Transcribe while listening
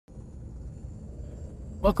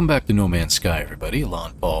Welcome back to No Man's Sky, everybody.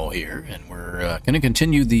 ElanPaul here, and we're going to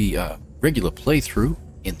continue the regular playthrough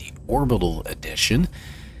in the Orbital edition.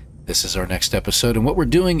 This is our next episode, and what we're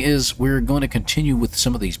doing is we're going to continue with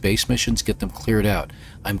some of these base missions, get them cleared out.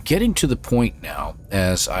 I'm getting to the point now,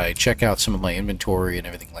 as I check out some of my inventory and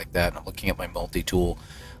everything like that, and I'm looking at my multi-tool.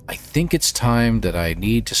 I think it's time that I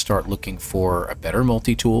need to start looking for a better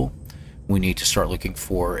multi-tool. We need to start looking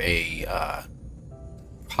for a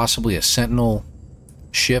possibly a Sentinel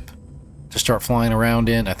ship to start flying around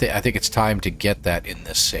in. I think it's time to get that in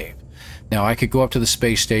this save. Now, I could go up to the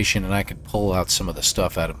space station and I could pull out some of the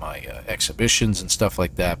stuff out of my exhibitions and stuff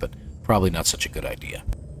like that, but probably not such a good idea.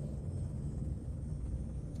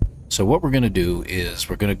 So what we're going to do is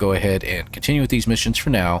we're going to go ahead and continue with these missions for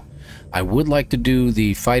now. I would like to do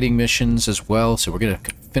the fighting missions as well, so we're going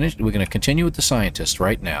to continue with the scientists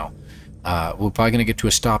right now. We're probably going to get to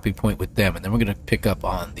a stopping point with them, and then we're going to pick up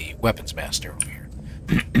on the weapons master over here.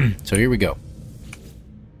 So here we go.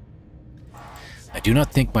 I do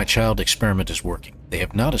not think my child experiment is working. They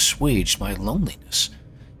have not assuaged my loneliness.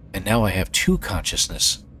 And now I have two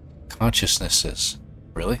consciousnesses.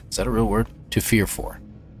 Really? Is that a real word? To fear for.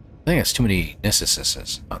 I think that's too many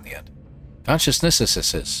necessities on the end. Consciousnesses.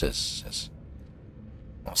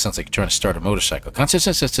 Well, it sounds like you're trying to start a motorcycle.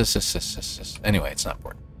 Consciousnesses. Anyway, it's not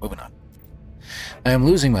important. Moving on. I am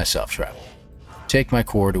losing myself, travel. Take my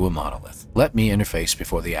core to a monolith. Let me interface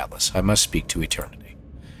before the Atlas. I must speak to eternity.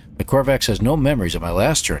 The Korvax has no memories of my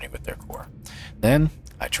last journey with their core. Then,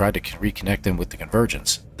 I tried to reconnect them with the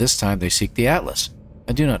Convergence. This time they seek the Atlas.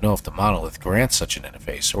 I do not know if the monolith grants such an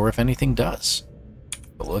interface, or if anything does.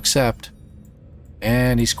 But we'll accept.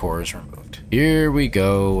 And his core is removed. Here we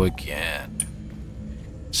go again.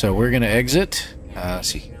 So we're going to exit. Let's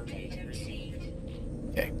see.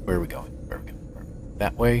 Okay, where are we going?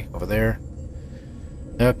 That way? Over there?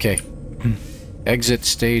 Okay. Exit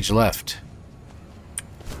stage left.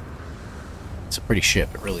 It's a pretty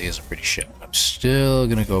ship. It really is a pretty ship. I'm still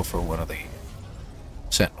going to go for one of the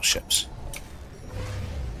Sentinel ships.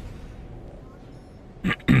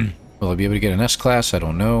 Will I be able to get an S-class? I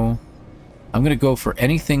don't know. I'm going to go for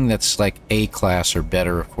anything that's like A-class or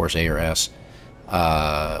better, of course, A or S,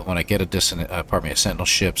 when I get a Sentinel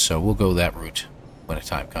ship, so we'll go that route when the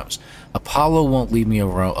time comes. Apollo won't leave me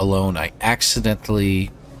alone. I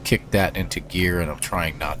accidentally kicked that into gear, and I'm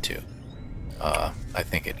trying not to. I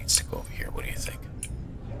think it needs to go over here. What do you think?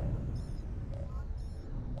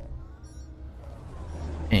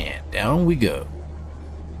 And down we go.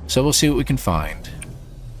 So we'll see what we can find.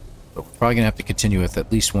 But we're probably going to have to continue with at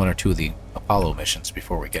least one or two of the Apollo missions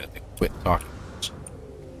before we get it to quit talking.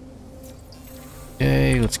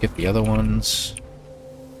 Okay, let's get the other ones.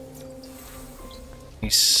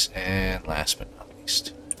 And last but not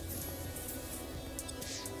least.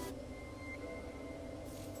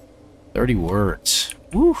 30 words.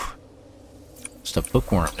 Woo! Just a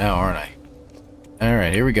bookworm now, aren't I?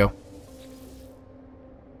 Alright, here we go.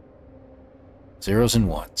 Zeros and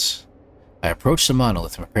ones. I approach the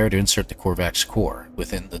monolith and prepare to insert the Korvax core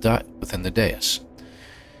within the dais.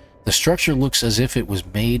 The structure looks as if it was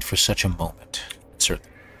made for such a moment. Insert.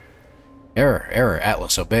 Error,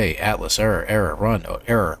 Atlas, obey, Atlas, error, run,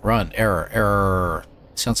 error.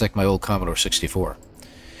 Sounds like my old Commodore 64.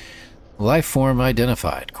 Life form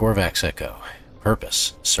identified, Korvax Echo.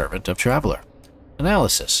 Purpose, servant of traveler.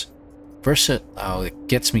 Analysis. First it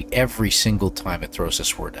gets me every single time it throws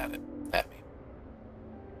this word at me.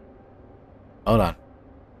 Hold on.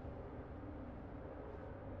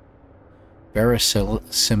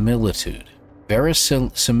 Verisimilitude.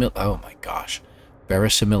 Oh my gosh.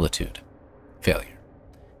 Verisimilitude. Failure.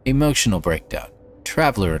 Emotional breakdown.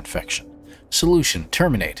 Traveler infection. Solution.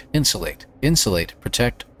 Terminate. Insulate. Insulate.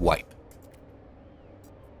 Protect. Wipe.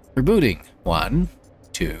 Rebooting. 1,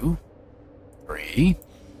 2, 3.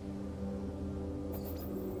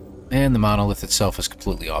 And the monolith itself is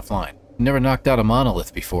completely offline. Never knocked out a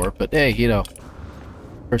monolith before, but hey, you know,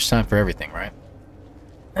 first time for everything, right?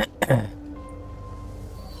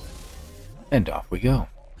 And off we go.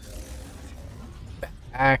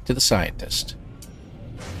 Back to the scientist.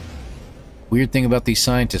 Weird thing about these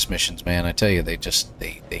scientist missions, man, I tell you, they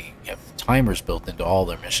have timers built into all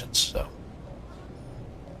their missions,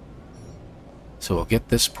 so we'll get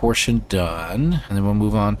this portion done, and then we'll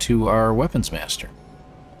move on to our weapons master.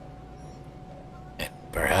 And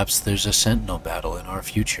perhaps there's a Sentinel battle in our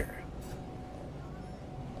future.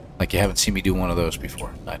 Like you haven't seen me do one of those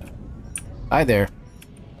before. I know. Hi there.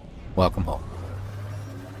 Welcome home.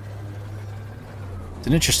 It's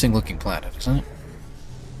an interesting looking planet, isn't it?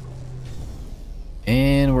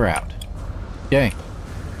 And we're out. Okay.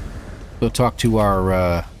 Go talk to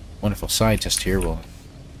our wonderful scientist here. We'll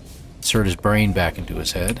Insert his brain back into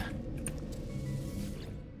his head.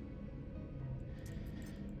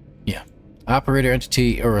 Yeah. Operator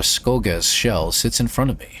entity Uraskolga's shell sits in front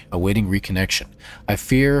of me, awaiting reconnection. I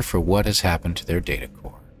fear for what has happened to their data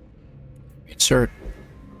core. Insert.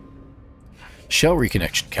 Shell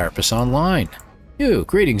reconnection carapace online. You,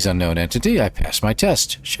 greetings unknown entity. I passed my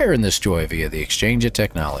test. Share in this joy via the exchange of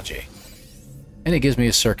technology. And it gives me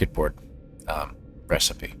a circuit board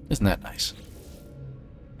recipe. Isn't that nice?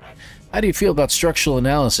 How do you feel about structural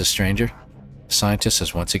analysis, stranger? The scientist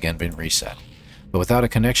has once again been reset. But without a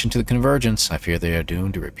connection to the convergence, I fear they are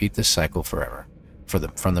doomed to repeat this cycle forever.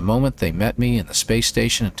 From the moment they met me in the space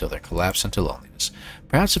station until their collapse into loneliness.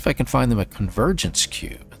 Perhaps if I can find them a convergence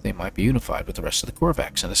cube, they might be unified with the rest of the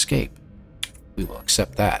Korvax and escape. We will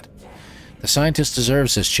accept that. The scientist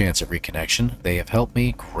deserves this chance of reconnection. They have helped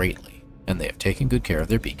me greatly, and they have taken good care of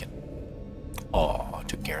their beacon. Aw,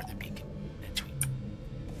 took care of their beacon.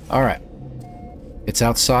 Alright. It's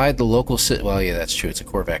outside the local city. Well, yeah, that's true. It's a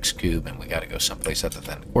Korvax cube, and we gotta go someplace other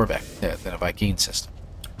than Korvax, than a Vy'keen system.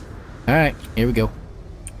 Alright, here we go.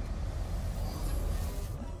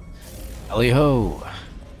 Alley-ho!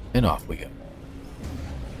 And off we go.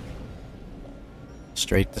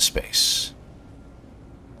 Straight to space.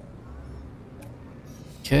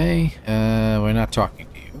 Okay, we're not talking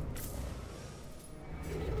to you.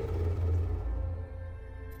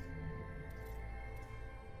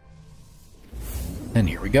 And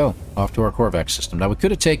here we go, off to our Korvax system. Now, we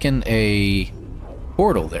could have taken a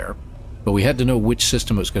portal there, but we had to know which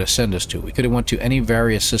system it was going to send us to. We could have went to any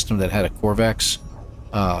various system that had a Korvax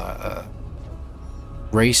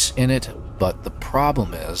race in it, but the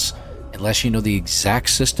problem is, unless you know the exact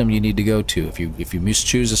system you need to go to, if you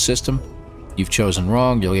mischoose a system, you've chosen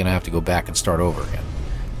wrong, you're going to have to go back and start over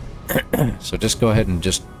again. So just go ahead and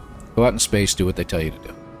just go out in space, do what they tell you to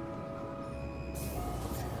do.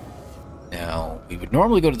 Now, we would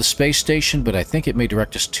normally go to the space station, but I think it may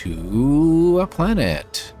direct us to a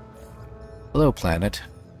planet. Hello, planet.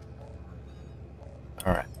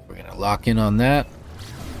 Alright, we're going to lock in on that.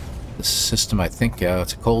 This system, I think,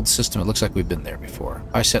 it's a cold system. It looks like we've been there before.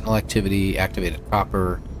 High sentinel activity, activated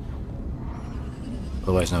copper,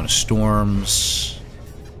 otherwise known as storms.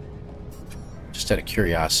 Just out of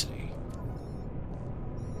curiosity.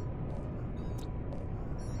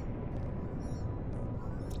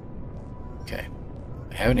 Okay.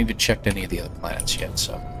 I haven't even checked any of the other planets yet,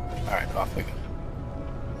 so... Alright, off we go.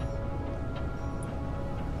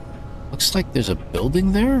 Looks like there's a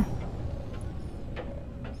building there?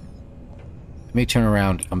 I may turn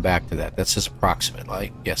around and come back to that. That says approximate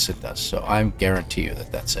light. Yes, it does. So I guarantee you that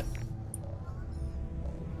that's it.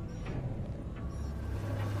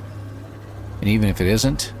 And even if it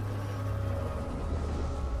isn't,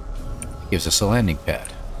 it gives us a landing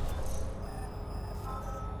pad.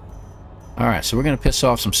 Alright, so we're going to piss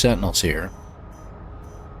off some sentinels here.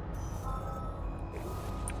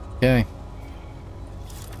 Okay.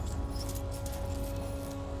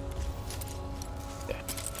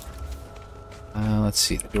 Let's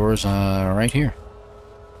see, the door's right here.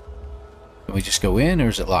 Can we just go in, or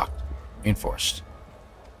is it locked? Reinforced.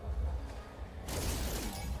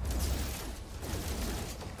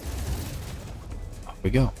 Off we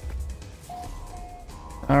go.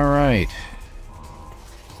 Alright.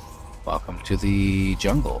 Welcome to the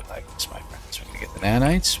jungle, I guess, my friends. We're going to get the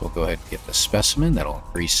nanites. We'll go ahead and get the specimen. That'll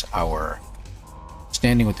increase our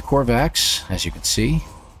standing with the Korvax, as you can see.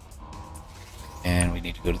 And we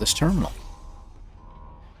need to go to this terminal.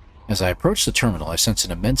 As I approach the terminal, I sense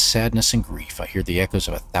an immense sadness and grief. I hear the echoes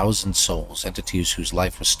of 1,000 souls, entities whose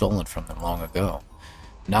life was stolen from them long ago.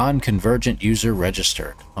 Non-convergent user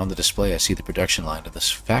registered. On the display, I see the production line of this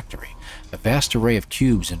factory. A vast array of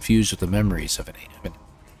cubes infused with the memories of an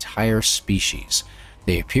entire species.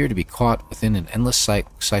 They appear to be caught within an endless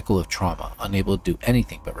cycle of trauma, unable to do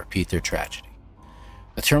anything but repeat their tragedy.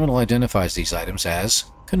 The terminal identifies these items as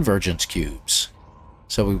convergence cubes.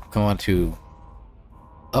 So we go on to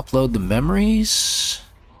upload the memories,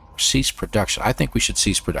 or cease production. I think we should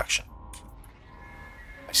cease production.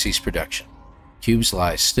 I cease production. Cubes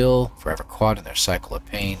lie still, forever caught in their cycle of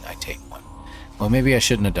pain. I take one. Well, maybe I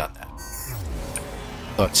shouldn't have done that.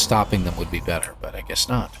 Thought stopping them would be better, but I guess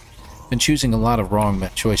not. Been choosing a lot of wrong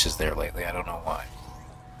choices there lately. I don't know why.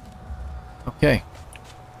 Okay.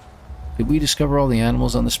 Did we discover all the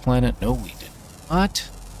animals on this planet? No, we didn't. What?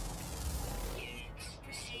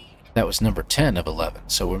 That was number 10 of 11,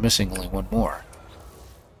 so we're missing only one more.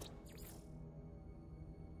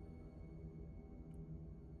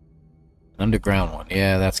 An underground one.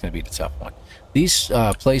 Yeah, that's going to be the tough one. These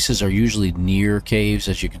places are usually near caves,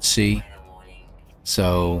 as you can see.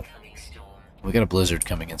 So, We got a blizzard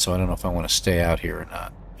coming in, so I don't know if I want to stay out here or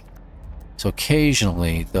not. So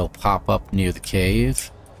occasionally they'll pop up near the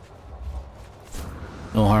cave.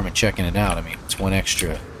 No harm in checking it out. I mean, it's one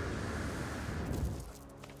extra,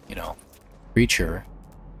 you know, creature.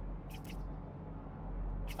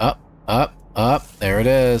 Up, up, up. There it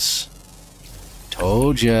is.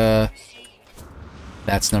 Told ya.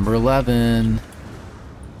 That's number 11.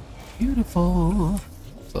 Beautiful.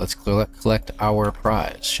 So let's collect our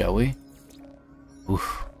prize, shall we?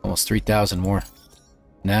 Oof, almost 3,000 more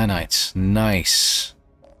nanites. Nice.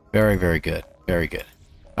 Very, very good. Very good.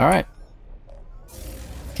 Alright.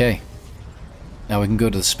 Okay. Now we can go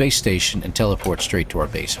to the space station and teleport straight to our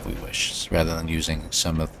base if we wish, rather than using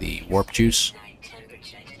some of the warp juice,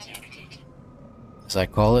 as I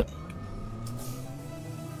call it.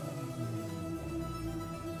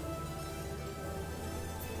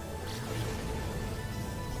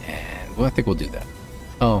 And, well, I think we'll do that.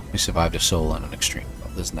 Oh, we survived a soul on an extreme.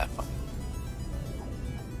 Well, isn't that fun?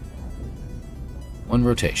 One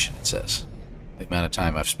rotation, it says. The amount of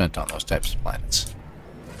time I've spent on those types of planets.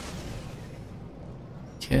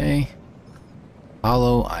 Okay.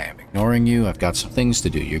 Apollo, I am ignoring you. I've got some things to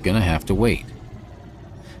do. You're gonna have to wait.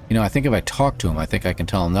 You know, I think if I talk to him, I think I can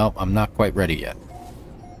tell him, nope, I'm not quite ready yet.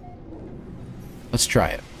 Let's try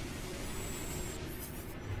it.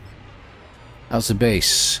 How's the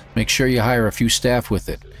base? Make sure you hire a few staff with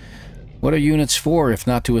it. What are units for if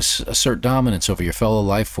not to assert dominance over your fellow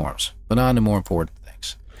life forms? But on to more important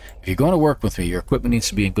things. If you're going to work with me, your equipment needs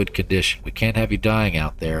to be in good condition. We can't have you dying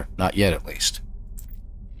out there. Not yet, at least.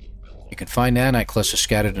 You can find nanite clusters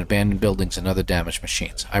scattered in abandoned buildings and other damaged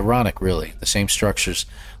machines. Ironic, really. The same structures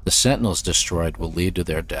the Sentinels destroyed will lead to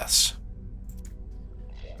their deaths.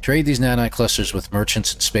 Trade these nanite clusters with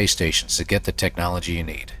merchants and space stations to get the technology you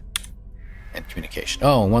need. And communication.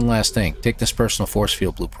 Oh, one last thing. Take this personal force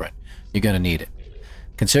field blueprint. You're going to need it.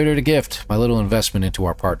 Consider it a gift, my little investment into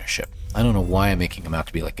our partnership. I don't know why I'm making him out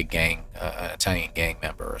to be like a gang, an Italian gang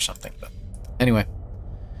member or something, but anyway.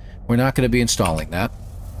 We're not going to be installing that.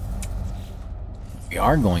 What we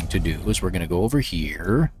are going to do is we're going to go over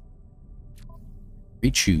here.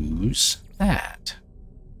 Re-choose that.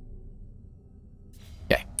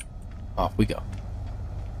 Okay. Off we go.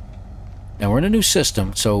 Now we're in a new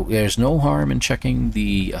system, so there's no harm in checking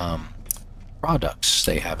the products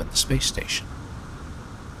they have in the space station.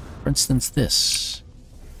 For instance, this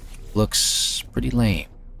looks pretty lame.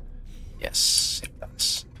 Yes, it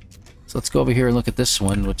does. So let's go over here and look at this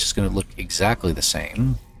one, which is going to look exactly the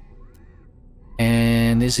same.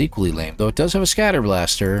 And is equally lame, though it does have a scatter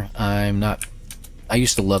blaster. I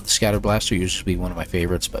used to love the scatter blaster, it used to be one of my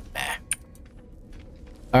favorites, but nah.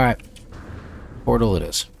 Alright. Portal it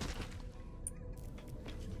is.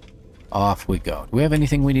 Off we go. Do we have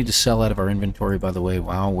anything we need to sell out of our inventory, by the way,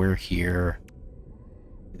 while we're here?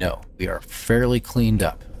 No. We are fairly cleaned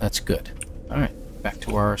up. That's good. Alright. Back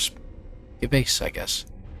to our base, I guess.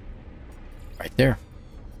 Right there.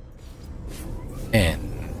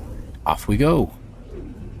 And off we go.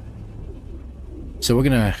 So we're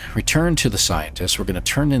going to return to the scientist. We're going to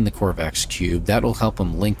turn in the Korvax cube. That'll help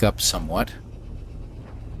him link up somewhat.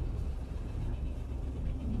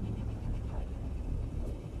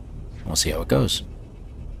 We'll see how it goes.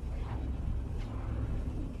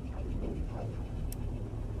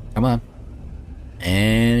 Come on.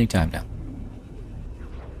 Anytime now.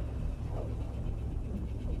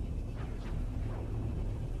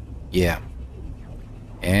 Yeah.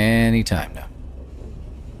 Anytime now.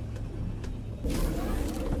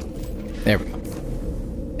 There we go.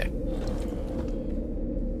 Yeah.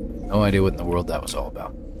 No idea what in the world that was all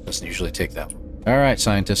about. Doesn't usually take that long. Alright,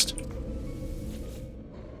 scientist.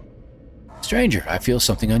 Stranger, I feel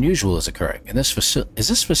something unusual is occurring. Is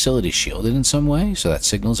this facility shielded in some way so that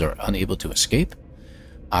signals are unable to escape?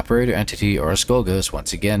 Operator, entity, or Askolga is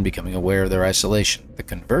once again becoming aware of their isolation. The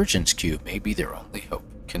convergence cube may be their only hope.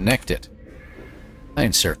 Connect it. I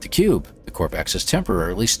insert the cube. The Korvax is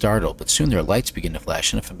temporarily startled, but soon their lights begin to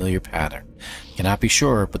flash in a familiar pattern. Cannot be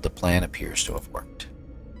sure, but the plan appears to have worked.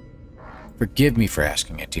 Forgive me for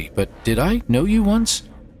asking, entity, but did I know you once?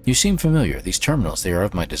 You seem familiar. These terminals, they are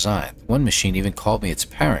of my design. One machine even called me its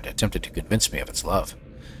parent, attempted to convince me of its love.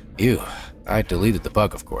 Ew. I deleted the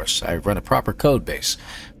bug, of course. I run a proper code base.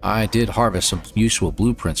 I did harvest some useful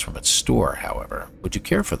blueprints from its store, however. Would you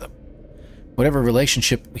care for them? Whatever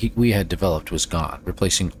relationship we had developed was gone,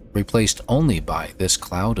 replaced only by this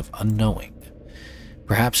cloud of unknowing.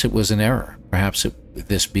 Perhaps it was an error. Perhaps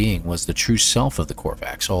this being was the true self of the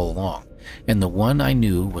Korvax all along, and the one I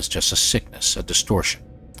knew was just a sickness, a distortion.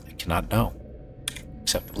 I cannot know,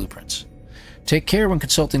 except the blueprints. Take care when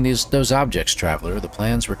consulting those objects, Traveler. The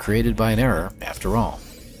plans were created by an error, after all.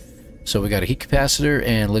 So we got a heat capacitor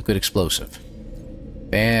and liquid explosive.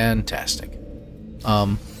 Fantastic.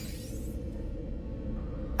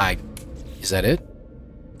 Is that it?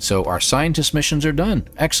 So our scientist missions are done.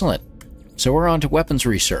 Excellent. So we're on to weapons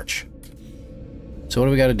research. So what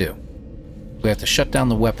do we got to do? We have to shut down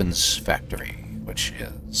the weapons factory, which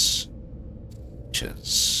is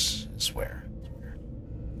where?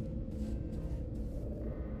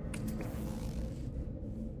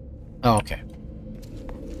 Oh, okay.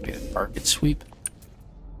 Get a market sweep.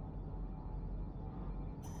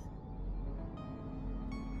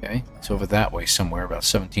 Okay, it's over that way somewhere, about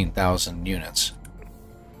 17,000 units.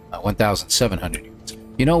 1,700 units.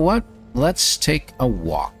 You know what? Let's take a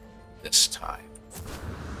walk this time.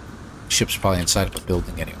 Ship's probably inside of a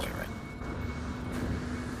building anyway, right?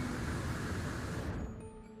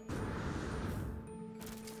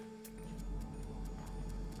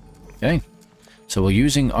 Okay. So we're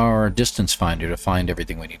using our distance finder to find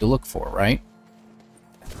everything we need to look for, right?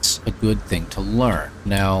 That's a good thing to learn.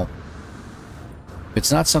 Now, if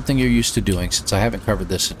it's not something you're used to doing, since I haven't covered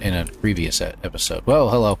this in a previous episode. Well,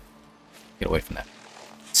 hello. Get away from that.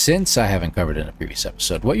 Since I haven't covered it in a previous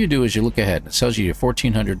episode, what you do is you look ahead, and it tells you you're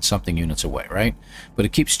 1,400 something units away, right? But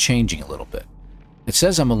it keeps changing a little bit. It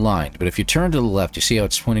says I'm aligned, but if you turn to the left, you see how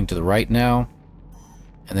it's pointing to the right now?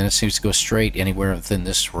 And then it seems to go straight anywhere within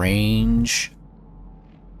this range.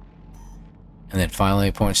 And then finally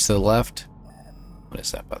it points to the left. What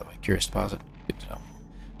is that, by the way? Curious deposit? Good to know.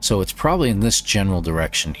 So it's probably in this general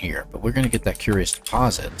direction here, but we're going to get that curious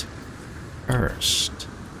deposit first.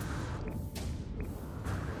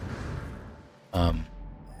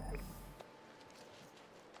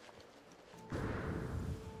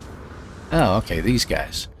 Oh, okay, these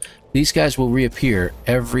guys. These guys will reappear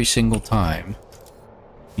every single time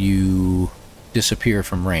you disappear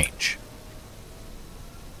from range.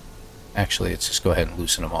 Actually, let's just go ahead and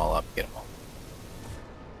loosen them all up, get them all.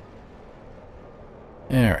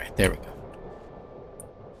 Alright, there we go.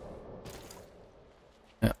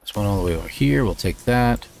 Yeah, there's one all the way over here. We'll take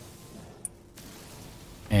that.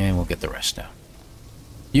 And we'll get the rest down.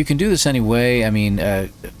 You can do this anyway. I mean,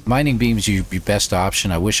 mining beam's your best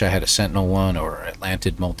option. I wish I had a Sentinel one or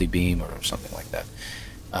Atlantid multi-beam or something like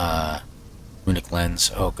that. Runic lens.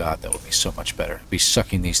 Oh god, that would be so much better. It'd be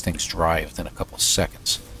sucking these things dry within a couple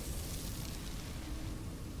seconds.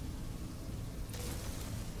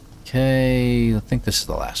 Okay, I think this is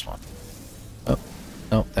the last one. Oh,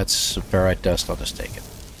 no, that's ferrite dust. I'll just take it.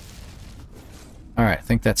 Alright, I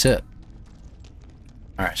think that's it.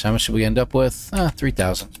 Alright, so how much did we end up with?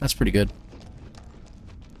 3,000. That's pretty good.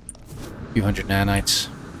 A few hundred nanites.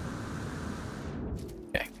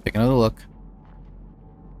 Okay, take another look.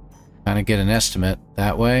 Kind of get an estimate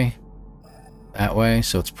that way. That way,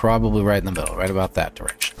 so it's probably right in the middle, right about that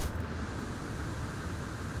direction.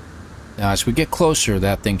 Now, as we get closer,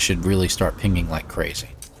 that thing should really start pinging like crazy.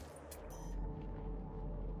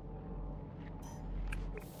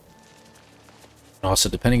 Also,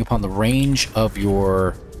 depending upon the range of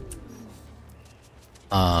your...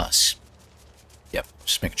 Yep,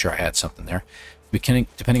 just making sure I had something there.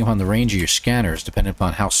 Depending upon the range of your scanners, depending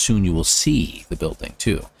upon how soon you will see the building,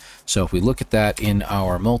 too. So if we look at that in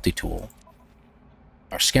our multi-tool,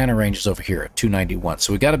 our scanner range is over here at 291.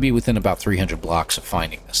 So we got to be within about 300 blocks of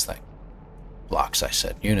finding this thing. Blocks, I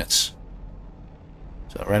said. Units.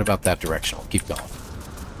 So right about that direction. We'll keep going.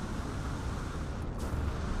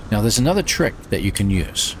 Now, there's another trick that you can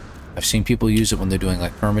use. I've seen people use it when they're doing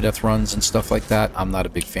like permadeath runs and stuff like that. I'm not a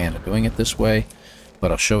big fan of doing it this way,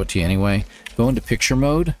 but I'll show it to you anyway. Go into picture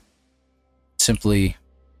mode. Simply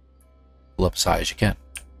pull up as high as you can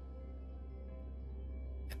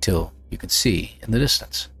until you can see in the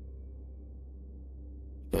distance.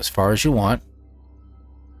 Go as far as you want.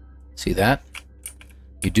 See that?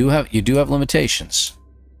 You do have limitations.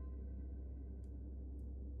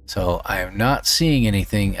 So I am not seeing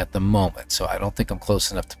anything at the moment, so I don't think I'm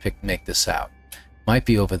close enough to make this out. Might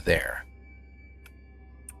be over there.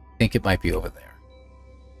 I think it might be over there.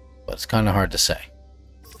 But it's kind of hard to say.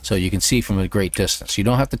 So you can see from a great distance. You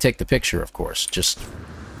don't have to take the picture, of course, just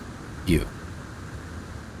you.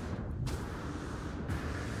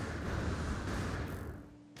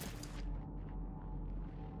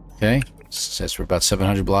 Okay, it says we're about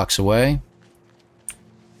 700 blocks away.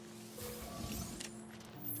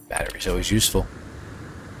 Battery's always useful.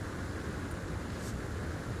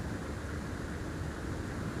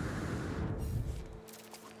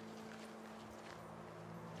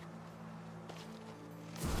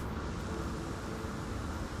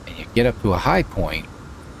 And you get up to a high point,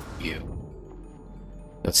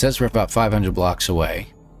 so It says we're about 500 blocks away.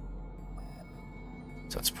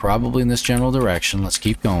 So it's probably in this general direction. Let's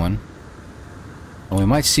keep going. And we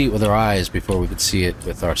might see it with our eyes before we could see it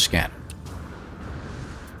with our scanner.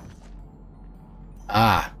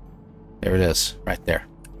 Ah, there it is, right there.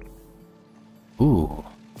 Ooh.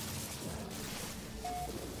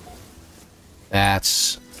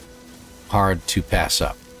 That's hard to pass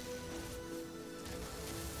up.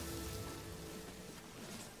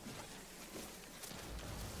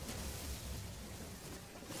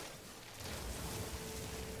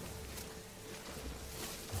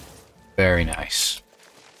 Very nice.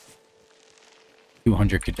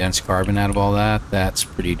 200 condensed carbon out of all that. That's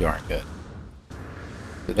pretty darn good.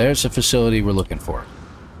 So there's the facility we're looking for.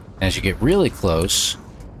 As you get really close,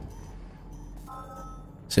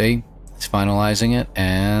 see, it's finalizing it,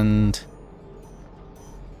 and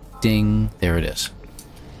ding, there it is.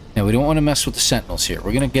 Now, we don't want to mess with the sentinels here.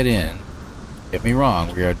 We're going to get in. Get me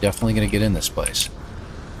wrong, we are definitely going to get in this place.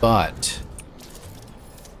 But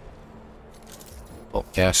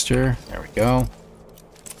Boltcaster, there we go.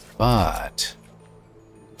 But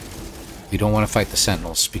we don't want to fight the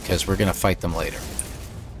sentinels because we're going to fight them later.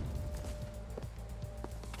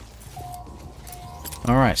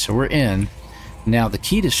 Alright, so we're in. Now, the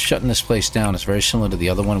key to shutting this place down is very similar to the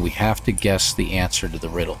other one. We have to guess the answer to the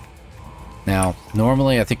riddle. Now,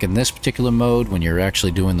 normally, I think in this particular mode, when you're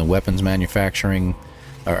actually doing the weapons manufacturing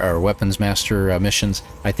or weapons master missions,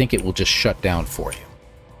 I think it will just shut down for you.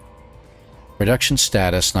 Production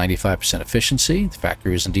status, 95% efficiency. The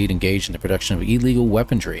factory is indeed engaged in the production of illegal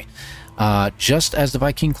weaponry. Just as the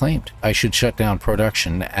Viking claimed, I should shut down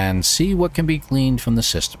production and see what can be gleaned from the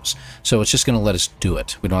systems. So it's just going to let us do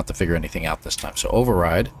it. We don't have to figure anything out this time. So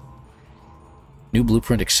override. New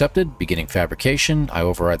blueprint accepted. Beginning fabrication. I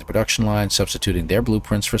override the production line, substituting their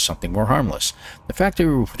blueprints for something more harmless. The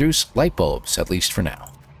factory will produce light bulbs, at least for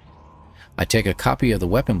now. I take a copy of the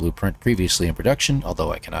weapon blueprint previously in production,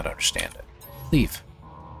 although I cannot understand it. Leave.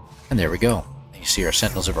 And there we go. You see our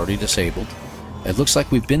sentinels have already disabled. It looks like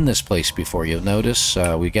we've been this place before. You'll notice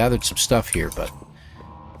we gathered some stuff here, but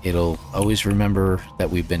it'll always remember that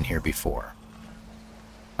we've been here before.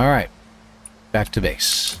 Alright. Back to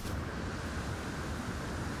base.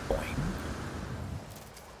 Boing.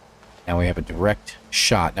 Now we have a direct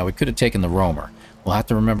shot. Now we could have taken the roamer. We'll have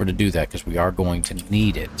to remember to do that because we are going to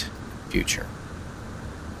need it in the future.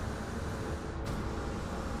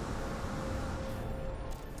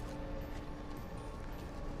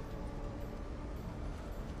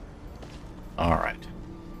 Alright.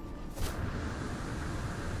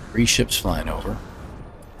 3 ships flying over.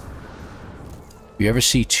 If you ever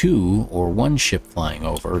see 2 or 1 ship flying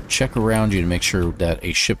over, check around you to make sure that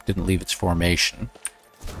a ship didn't leave its formation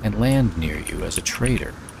and land near you as a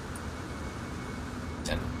trader.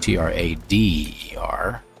 And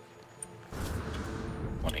T-R-A-D-E-R.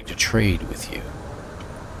 Wanting to trade with you.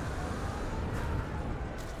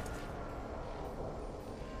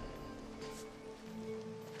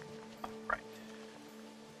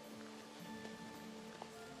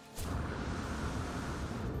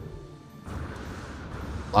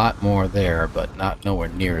 A lot more there, but not nowhere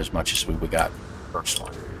near as much as we got first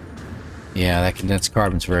one. Yeah, that condensed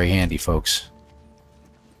carbon's very handy, folks.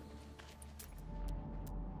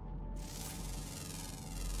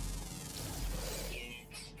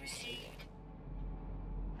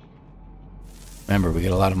 Remember, we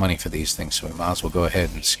get a lot of money for these things, so we might as well go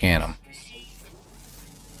ahead and scan them.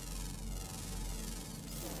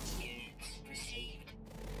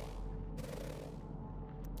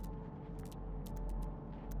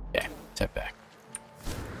 Step back.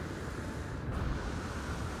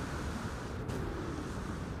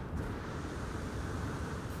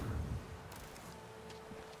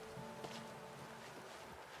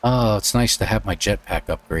 Oh, it's nice to have my jetpack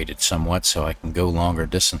upgraded somewhat so I can go longer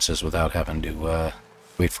distances without having to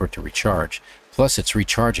wait for it to recharge. Plus, it's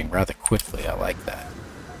recharging rather quickly. I like that.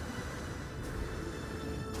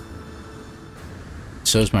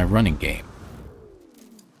 So's my running game.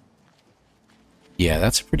 Yeah,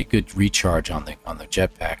 that's a pretty good recharge on the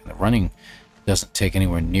jetpack. And the running doesn't take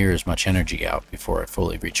anywhere near as much energy out before it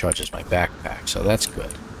fully recharges my backpack, so that's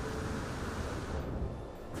good.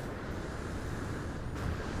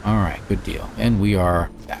 Alright, good deal. And we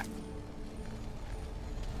are back.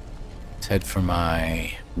 Let's head for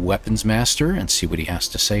my weapons master and see what he has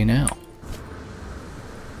to say now.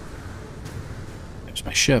 There's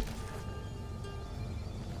my ship.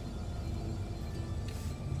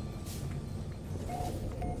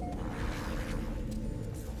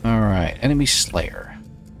 Alright, enemy slayer.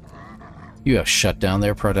 You have shut down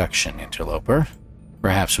their production, interloper.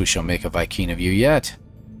 Perhaps we shall make a Viking of you yet.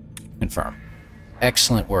 Confirm.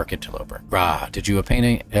 Excellent work, Interloper. Rah, did you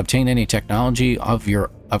obtain any technology of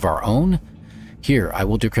our own? Here, I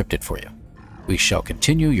will decrypt it for you. We shall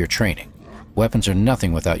continue your training. Weapons are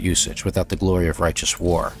nothing without usage, without the glory of righteous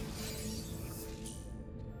war.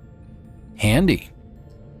 Handy.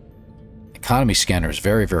 Economy scanner is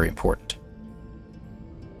very, very important.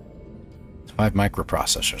 5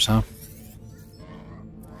 microprocessors, huh?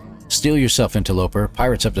 Steel yourself, Interloper.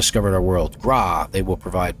 Pirates have discovered our world. Grah, they will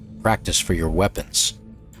provide practice for your weapons.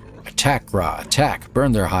 Attack, Grah, attack.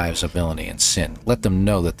 Burn their hives of villainy and sin. Let them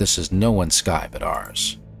know that this is no one's sky but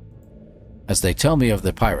ours. As they tell me of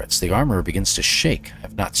the pirates, the armorer begins to shake. I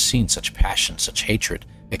have not seen such passion, such hatred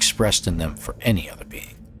expressed in them for any other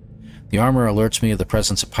being. The armorer alerts me of the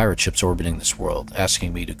presence of pirate ships orbiting this world,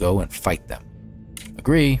 asking me to go and fight them.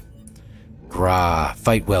 Agree. Grah,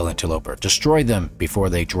 fight well, Interloper. Destroy them before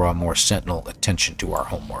they draw more sentinel attention to our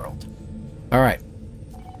homeworld. Alright.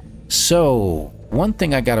 So, one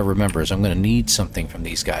thing I gotta remember is I'm gonna need something from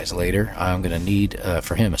these guys later. I'm gonna need,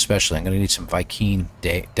 for him especially, I'm gonna need some Viking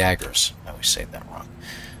daggers. I always say that wrong.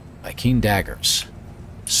 Viking daggers.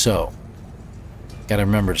 So, gotta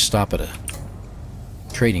remember to stop at a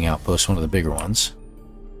trading outpost, one of the bigger ones.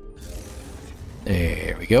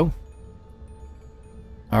 There we go.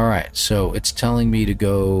 Alright, so it's telling me to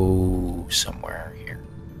go somewhere here.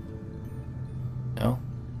 No?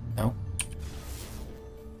 No?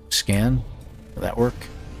 Scan? Will that work?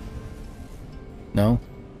 No?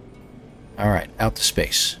 Alright, out to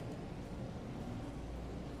space.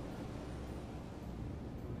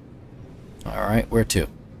 Alright, where to?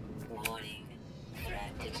 Warning.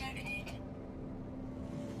 Threat detected.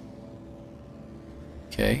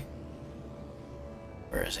 Okay.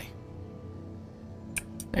 Where is he?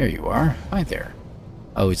 There you are. Hi there.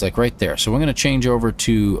 Oh, he's like right there. So we're going to change over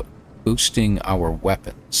to boosting our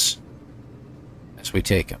weapons as we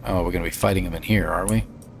take him. Oh, we're going to be fighting him in here, are we?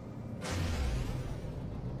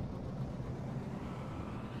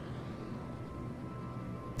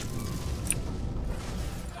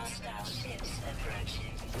 Hostile ships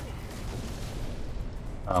approaching.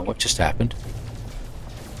 What just happened?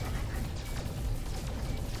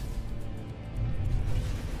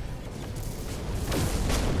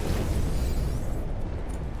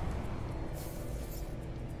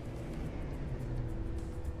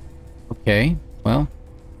 Okay, well,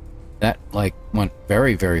 that, like, went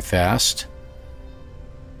very, very fast.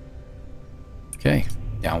 Okay,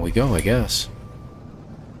 down we go, I guess.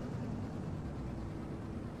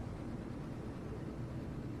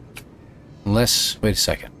 Unless, wait a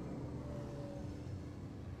second.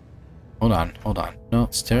 Hold on, hold on. No,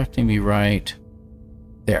 it's directing me right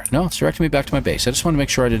there. No, it's directing me back to my base. I just want to make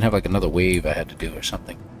sure I didn't have, like, another wave I had to do or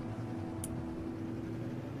something.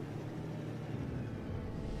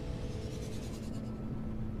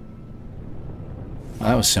 Well,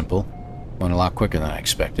 that was simple. Went a lot quicker than I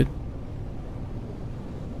expected.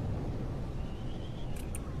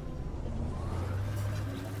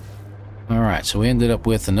 Alright, so we ended up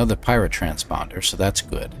with another pirate transponder, so that's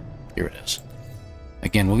good. Here it is.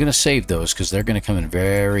 Again, we're going to save those because they're going to come in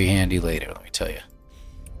very handy later, let me tell you.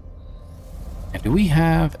 And do we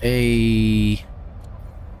have a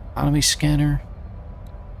economy scanner?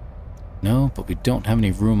 No, but we don't have any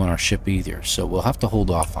room on our ship either, so we'll have to hold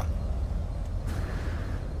off on it.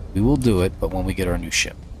 We will do it, but when we get our new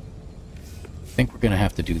ship. I think we're going to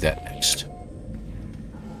have to do that next.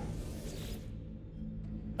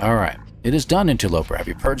 Alright. It is done, Interloper. Have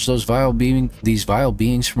you purged these vile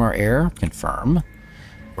beings from our air? Confirm.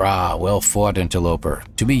 Grah, well fought, Interloper.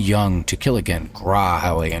 To be young, to kill again. Grah,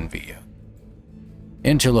 how I envy you.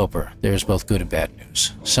 Interloper, there is both good and bad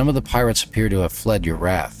news. Some of the pirates appear to have fled your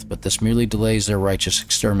wrath, but this merely delays their righteous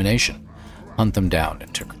extermination. Hunt them down,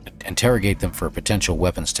 interrogate them for potential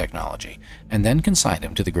weapons technology, and then consign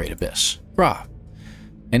them to the Great Abyss. Grah.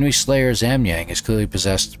 Enemy Slayer Zamyang is clearly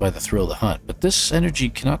possessed by the thrill of the hunt, but this energy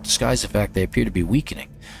cannot disguise the fact they appear to be weakening.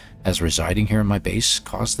 Has residing here in my base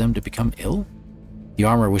caused them to become ill? The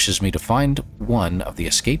armor wishes me to find one of the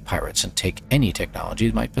escaped pirates and take any technology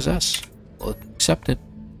it might possess. We'll accept it.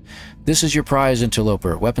 This is your prize,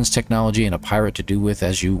 Interloper. Weapons technology and a pirate to do with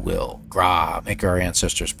as you will. Grah, make our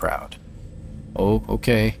ancestors proud. Oh,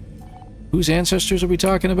 okay. Whose ancestors are we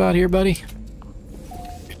talking about here, buddy?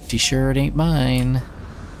 Pretty sure it ain't mine.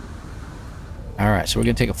 Alright, so we're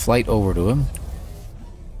going to take a flight over to him.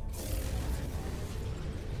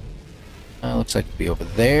 Looks like it'll be over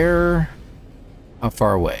there. How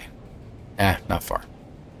far away? Not far.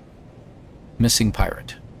 Missing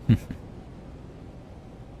pirate.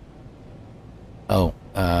 Oh,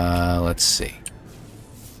 let's see.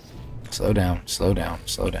 Slow down, slow down,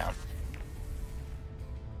 slow down.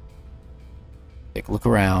 Take a look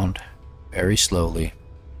around very slowly.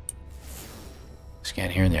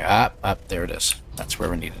 Scan here and there. There it is. That's where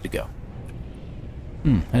we needed to go. I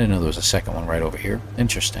didn't know there was a second one right over here.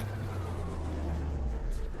 Interesting.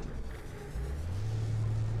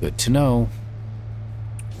 Good to know.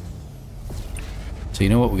 So you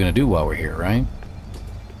know what we're going to do while we're here, right?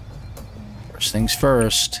 First things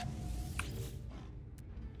first.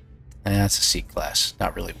 That's a C class.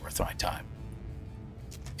 Not really worth my time.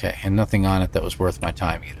 Okay, and nothing on it that was worth my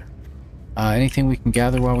time either. Anything we can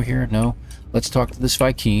gather while we're here? No. Let's talk to this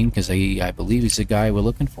Vy'keen, because I believe he's the guy we're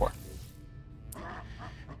looking for.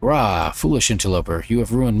 Rah, foolish interloper. You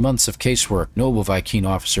have ruined months of casework. Noble Vy'keen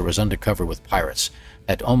officer was undercover with pirates.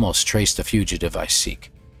 Had almost traced the fugitive I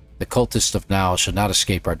seek. The cultists of now shall not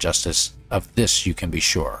escape our justice. Of this you can be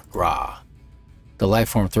sure. Grah. The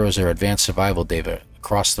lifeform throws their advanced survival data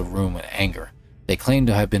across the room in anger. They claim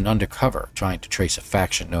to have been undercover, trying to trace a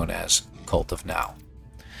faction known as Cult of Now.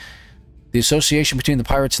 The association between the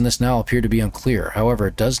pirates and this Now appear to be unclear. However,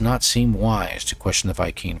 it does not seem wise to question the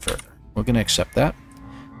Vy'keen further. We're going to accept that.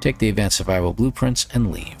 Take the advanced survival blueprints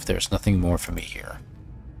and leave. There's nothing more for me here.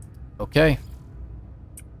 Okay.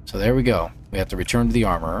 So there we go. We have to return to the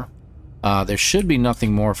armorer. There should be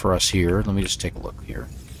nothing more for us here. Let me just take a look here.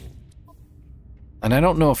 And I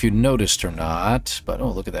don't know if you noticed or not, but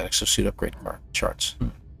oh, look at that exosuit upgrade charts.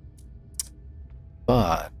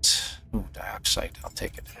 But, ooh, dioxide, I'll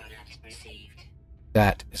take it.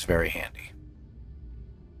 That is very handy.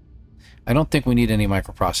 I don't think we need any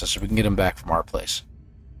microprocessor. We can get them back from our place.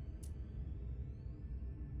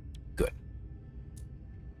 Good.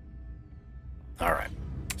 All right.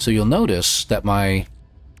 So you'll notice that my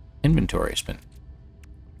inventory has been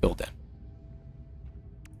filled in.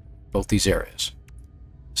 Both these areas.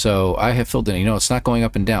 So I have filled in, you know, it's not going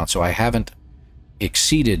up and down, so I haven't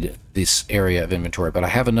exceeded this area of inventory, but I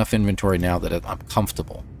have enough inventory now that I'm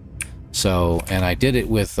comfortable. So, and I did it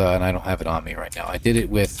with, and I don't have it on me right now, I did it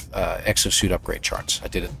with exosuit upgrade charts. I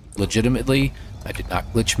did it legitimately. I did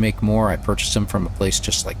not glitch make more. I purchased them from a place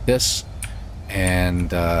just like this, and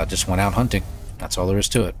just went out hunting. That's all there is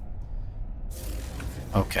to it.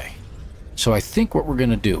 Okay. So I think what we're going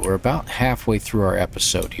to do, we're about halfway through our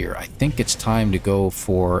episode here. I think it's time to go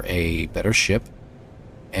for a better ship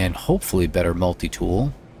and hopefully better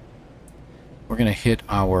multi-tool. We're going to hit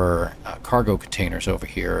our cargo containers over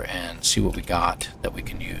here and see what we got that we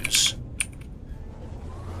can use.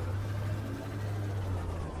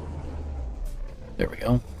 There we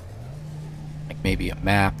go. Like maybe a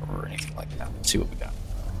map or anything like that. Let's see what we got.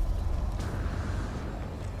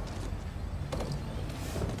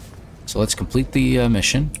 So let's complete the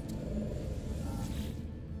mission.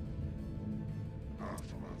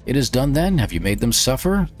 It is done then? Have you made them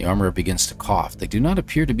suffer? The armorer begins to cough. They do not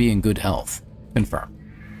appear to be in good health. Confirm.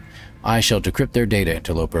 I shall decrypt their data,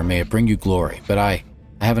 interloper. May it bring you glory. But I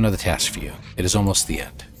have another task for you. It is almost the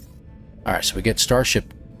end. Alright, so we get Star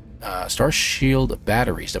Shield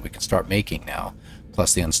batteries that we can start making now,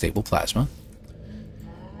 plus the unstable plasma.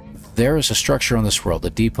 There is a structure on this world, a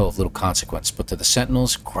depot of little consequence, but to the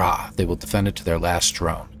Sentinels, grah, they will defend it to their last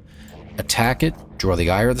drone. Attack it, draw the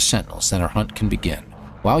ire of the Sentinels, then our hunt can begin.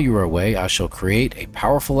 While you are away, I shall create a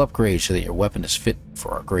powerful upgrade so that your weapon is fit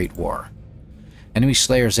for our great war. Enemy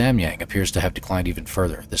Slayer Zamyang appears to have declined even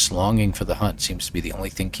further. This longing for the hunt seems to be the only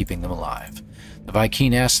thing keeping them alive. The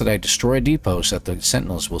Vy'keen asks that I destroy a depot so that the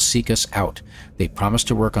Sentinels will seek us out. They promise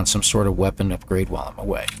to work on some sort of weapon upgrade while I'm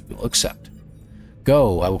away. We will accept.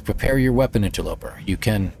 Go, I will prepare your weapon, interloper. You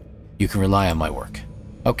can rely on my work.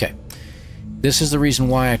 Okay. This is the reason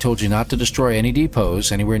why I told you not to destroy any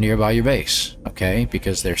depots anywhere nearby your base. Okay?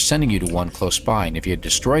 Because they're sending you to one close by, and if you had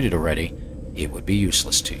destroyed it already, it would be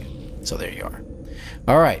useless to you. So there you are.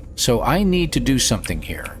 Alright, so I need to do something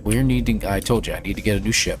here. We're needing, I told you, I need to get a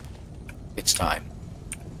new ship. It's time.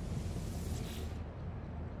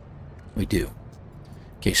 We do.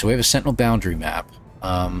 Okay, so we have a Sentinel boundary map.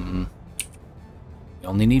 We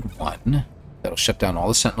only need one. That'll shut down all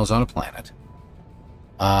the Sentinels on a planet.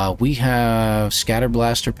 We have Scatter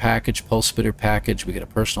Blaster package, Pulse Spitter package. We get a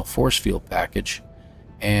Personal Force Field package,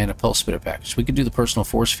 and a Pulse Spitter package. We can do the Personal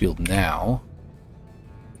Force Field now,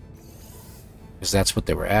 because that's what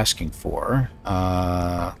they were asking for.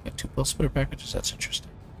 Get 2 Pulse Spitter packages. That's interesting.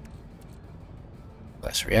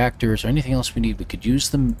 Glass reactors, or anything else we need. We could use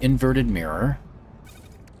the inverted mirror.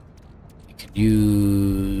 We could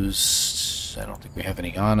use... I don't think we have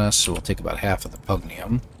any on us, so we'll take about half of the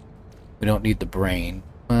pugnium. We don't need the brain.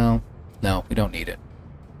 Well, no, we don't need it.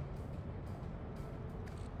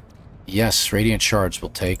 Yes, radiant shards we'll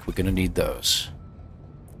take. We're going to need those.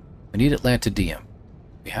 We need Atlantidium.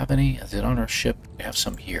 Do we have any? Is it on our ship? We have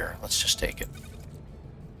some here. Let's just take it.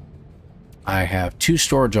 I have 2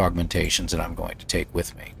 storage augmentations that I'm going to take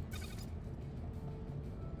with me.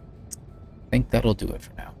 I think that'll do it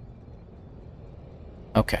for now.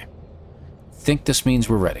 Okay. I think this means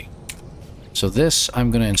we're ready. So this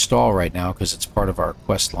I'm going to install right now because it's part of our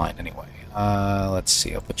quest line anyway. Let's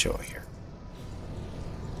see. I'll put you over here.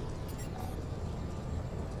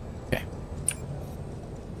 Okay.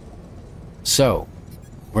 So,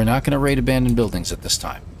 we're not going to raid abandoned buildings at this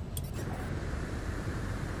time.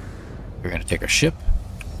 We're going to take our ship.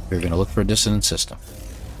 We're going to look for a dissonant system.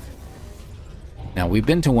 Now, we've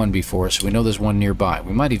been to one before, so we know there's one nearby.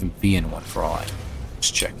 We might even be in one for all I know.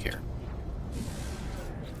 Let's check here.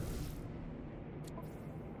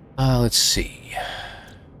 Let's see.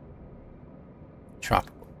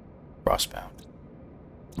 Tropical. Frostbound.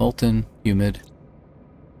 Molten. Humid.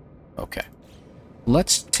 Okay.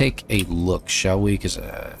 Let's take a look, shall we? Because,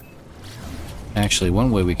 actually,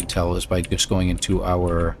 one way we can tell is by just going into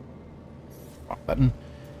our button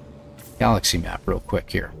galaxy map real quick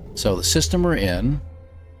here. So the system we're in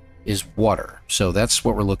is water. So that's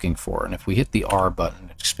what we're looking for. And if we hit the R button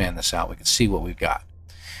and expand this out, we can see what we've got.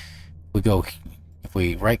 If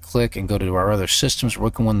we right click and go to our other systems, we're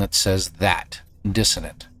looking one that says that,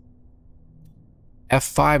 dissonant.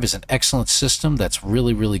 F5 is an excellent system that's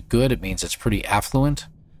really, really good. It means it's pretty affluent.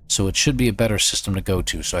 So it should be a better system to go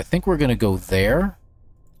to. So I think we're going to go there.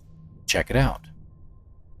 Check it out.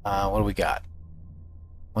 What do we got?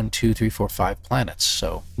 1, 2, 3, 4, 5 planets.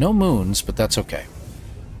 So no moons, but that's okay.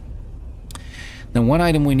 Now one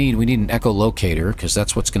item we need an echolocator, because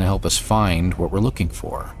that's what's going to help us find what we're looking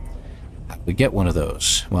for. How do we get one of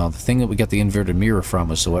those? Well, the thing that we got the inverted mirror from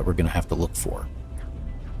is what we're going to have to look for.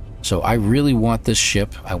 So I really want this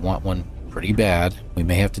ship. I want one pretty bad. We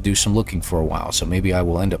may have to do some looking for a while, so maybe I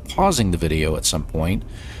will end up pausing the video at some point.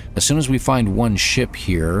 As soon as we find one ship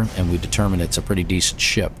here, and we determine it's a pretty decent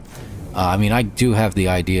ship. I mean, I do have the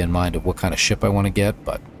idea in mind of what kind of ship I want to get,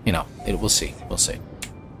 but, you know, we'll see. We'll see.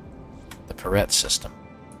 The Perrette system.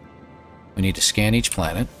 We need to scan each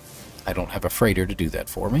planet. I don't have a freighter to do that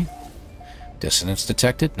for me. Dissonance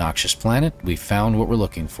detected. Noxious planet. We found what we're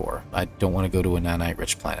looking for. I don't want to go to a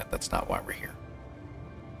nanite-rich planet. That's not why we're here.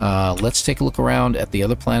 Let's take a look around at the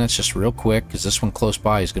other planets just real quick, because this one close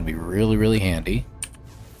by is going to be really, really handy.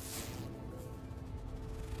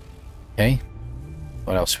 Okay.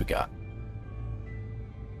 What else we got?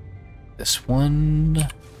 This one.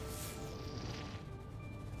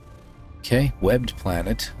 Okay, webbed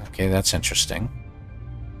planet. Okay, that's interesting.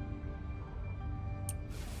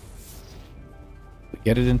 We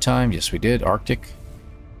get it in time? Yes, we did. Arctic.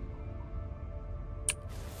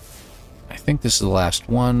 I think this is the last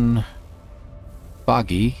one.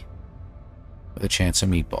 Foggy. With a chance of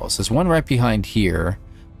meatballs. There's one right behind here,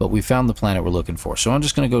 but we found the planet we're looking for. So I'm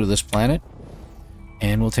just going to go to this planet,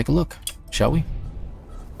 and we'll take a look, shall we?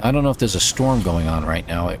 I don't know if there's a storm going on right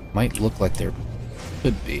now. It might look like there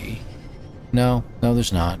could be. No,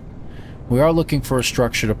 there's not. We are looking for a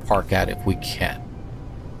structure to park at if we can.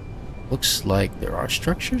 Looks like there are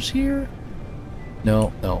structures here.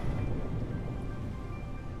 No.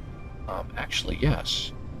 Actually,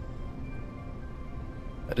 yes.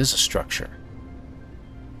 That is a structure.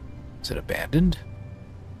 Is it abandoned?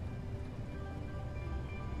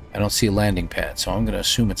 I don't see a landing pad, so I'm going to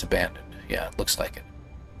assume it's abandoned. Yeah, it looks like it.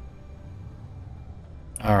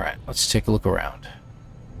 Alright, let's take a look around.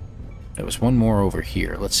 There was one more over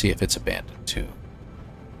here. Let's see if it's abandoned, too.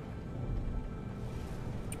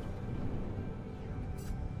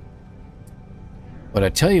 But I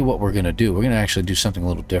tell you what we're going to do. We're going to actually do something a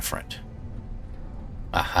little different.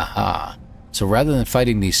 Ahaha. So rather than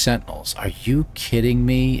fighting these sentinels, are you kidding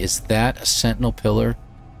me? Is that a sentinel pillar?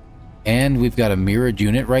 And we've got a mirrored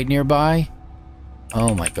unit right nearby?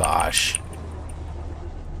 Oh my gosh.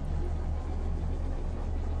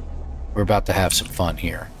 We're about to have some fun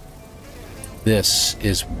here. This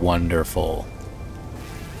is wonderful.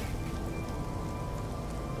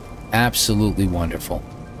 Absolutely wonderful.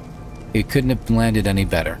 It couldn't have landed any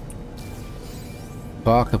better.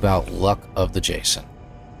 Talk about luck of the Jason.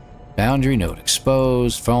 Boundary node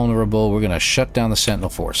exposed, vulnerable. We're going to shut down the Sentinel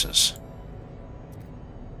forces.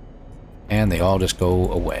 And they all just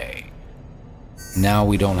go away. Now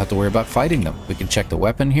we don't have to worry about fighting them. We can check the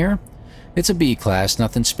weapon here. It's a B class,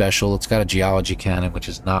 nothing special. It's got a geology cannon, which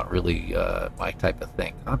is not really my type of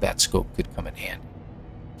thing. Combat scope could come in handy.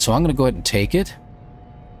 So I'm going to go ahead and take it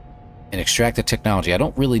and extract the technology. I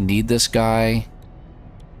don't really need this guy,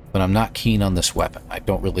 but I'm not keen on this weapon. I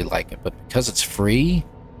don't really like it, but because it's free,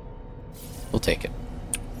 we'll take it.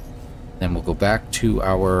 Then we'll go back to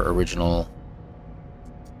our original...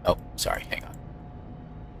 Oh, sorry, hang on.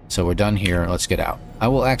 So we're done here. Let's get out. I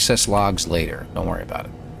will access logs later. Don't worry about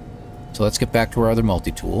it. So let's get back to our other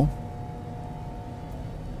multi-tool.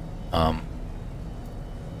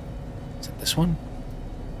 Is it this one?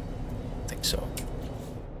 I think so.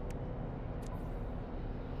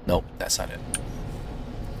 Nope, that's not it.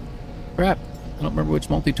 Crap. I don't remember which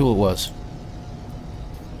multi-tool it was.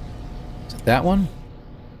 Is it that one?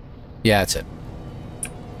 Yeah, that's it.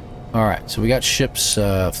 Alright, so we got ships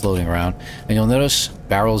floating around. And you'll notice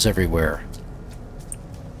barrels everywhere.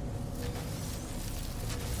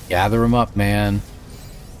 Gather them up, man.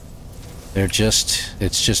 They're just...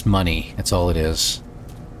 It's just money. That's all it is.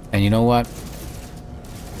 And you know what?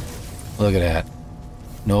 Look at that.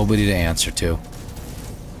 Nobody to answer to.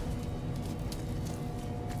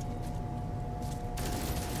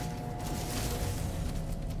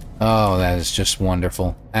 Oh, that is just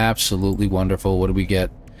wonderful. Absolutely wonderful. What do we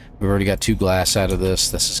get? We've already got 2 glass out of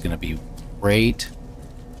this. This is going to be great.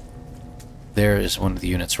 There is one of the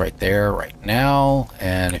units right there right now.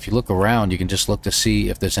 And if you look around, you can just look to see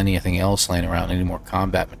if there's anything else laying around, any more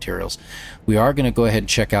combat materials. We are going to go ahead and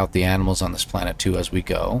check out the animals on this planet too as we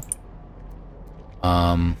go.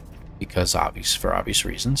 Because for obvious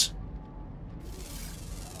reasons.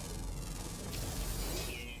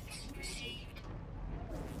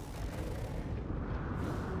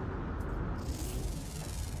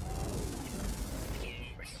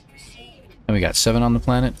 And we got 7 on the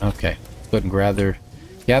planet? Okay. Go ahead and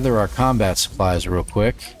gather our combat supplies real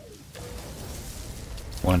quick.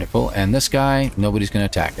 Wonderful. And this guy, nobody's going to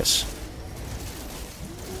attack us.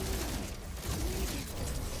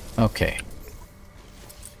 Okay.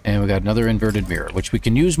 And we got another inverted mirror, which we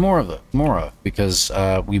can use more of, because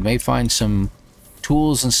we may find some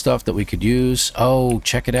tools and stuff that we could use. Oh,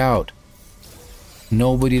 check it out.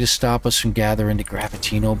 Nobody to stop us from gathering the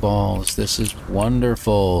gravitino balls. This is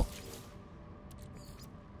wonderful.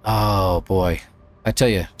 Oh, boy. I tell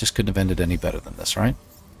you, just couldn't have ended any better than this, right?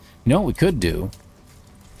 You know what we could do?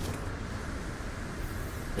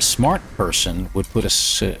 A smart person would put a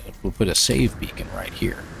save beacon right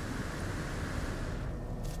here.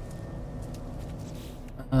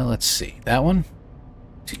 Let's see. That one?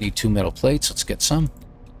 You need 2 metal plates. Let's get some.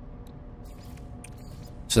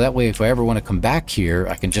 So that way, if I ever want to come back here,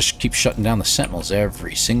 I can just keep shutting down the sentinels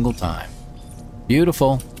every single time.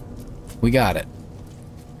 Beautiful. We got it.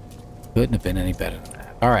 Couldn't have been any better than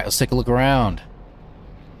that. Alright, let's take a look around.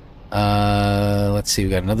 Let's see, we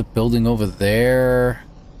got another building over there.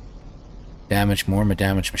 Damaged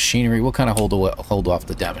machinery. We'll kind of hold off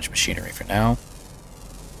the damaged machinery for now.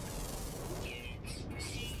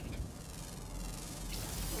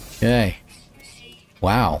 Okay.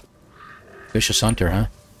 Wow. Vicious hunter, huh?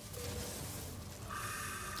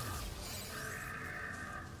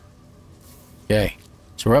 Okay.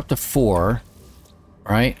 So we're up to 4.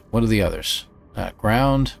 Right? What are the others?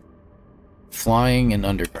 Ground, flying, and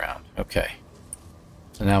underground. Okay.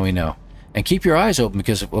 So now we know. And keep your eyes open,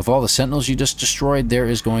 because of all the sentinels you just destroyed, there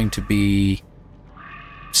is going to be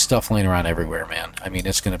stuff laying around everywhere, man. I mean,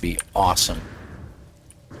 it's going to be awesome.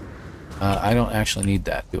 I don't actually need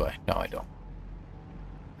that, do I? No, I don't.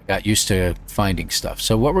 I got used to finding stuff.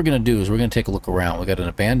 So what we're going to do is we're going to take a look around. We got an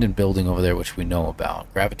abandoned building over there, which we know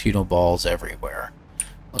about. Gravitino balls everywhere.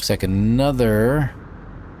 Looks like another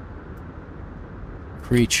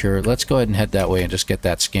creature. Let's go ahead and head that way and just get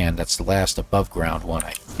that scanned. That's the last above ground one,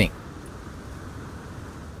 I think.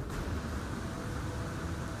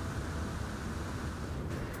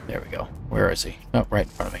 There we go. Where is he? Oh, right in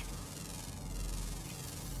front of me.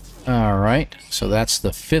 Alright, so that's the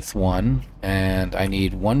 5th one, and I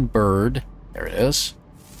need 1 bird. There it is.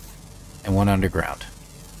 And 1 underground.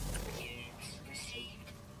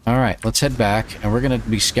 Alright, let's head back, and we're going to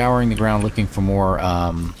be scouring the ground looking for more,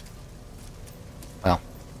 well,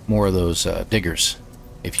 more of those diggers,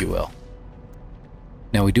 if you will.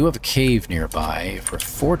 Now, we do have a cave nearby, if we're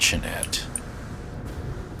fortunate.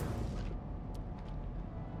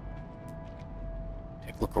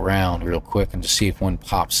 Take a look around real quick and just see if one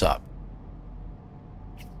pops up.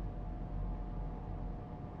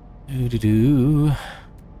 Doo-doo-doo.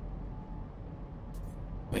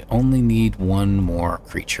 We only need 1 more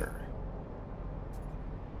creature.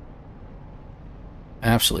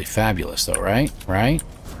 Absolutely fabulous, though, right? Right?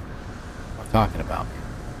 What I'm talking about.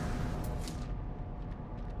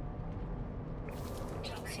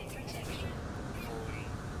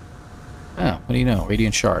 Oh, what do you know?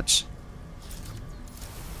 Radiant shards.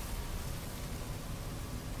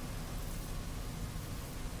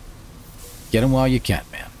 Get them while you can,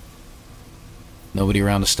 man. Nobody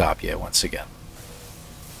around to stop you once again.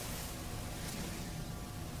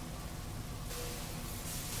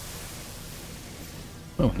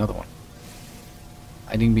 Oh, another one.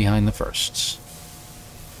 Hiding behind the firsts.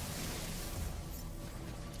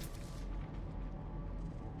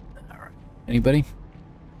 Alright. Anybody?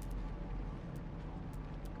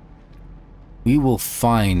 We will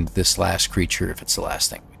find this last creature if it's the last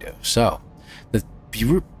thing we do. So, the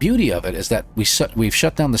beauty of it is that we've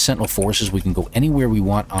shut down the Sentinel forces. We can go anywhere we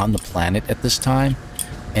want on the planet at this time.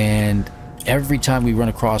 And every time we run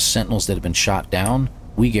across Sentinels that have been shot down,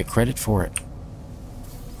 we get credit for it.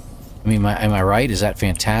 I mean, am I right? Is that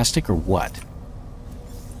fantastic or what?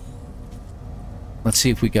 Let's see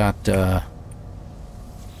if we got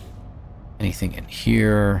anything in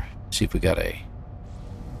here. See if we got a...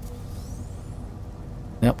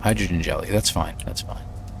 Nope, hydrogen jelly. That's fine. That's fine.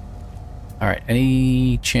 Alright,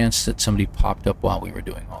 any chance that somebody popped up while we were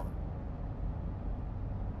doing all that?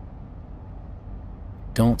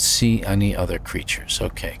 Don't see any other creatures.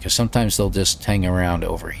 Okay, because sometimes they'll just hang around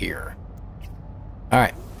over here.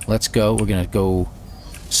 Alright, let's go. We're going to go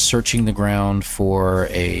searching the ground for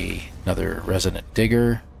another resident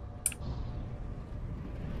digger.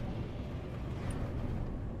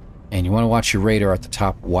 And you want to watch your radar at the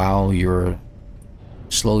top while you're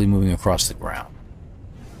slowly moving across the ground.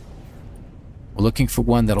 We're looking for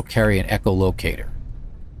one that'll carry an echolocator.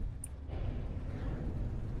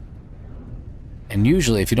 And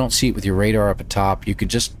usually, if you don't see it with your radar up at top, you can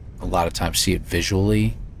just, a lot of times, see it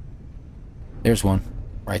visually. There's one,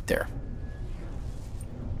 right there.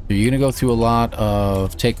 So you're going to go through a lot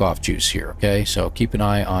of takeoff juice here, okay? So keep an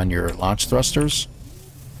eye on your launch thrusters.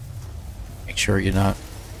 Make sure you're not...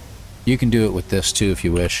 You can do it with this, too, if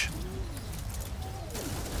you wish.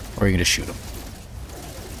 Or you're going to shoot him.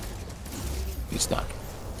 He's done.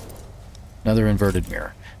 Another inverted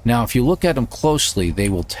mirror. Now, if you look at them closely, they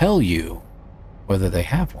will tell you whether they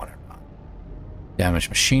have one or not. Damaged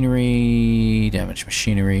machinery, damaged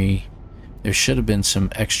machinery. There should have been some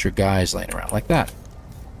extra guys laying around, like that.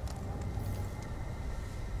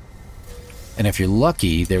 And if you're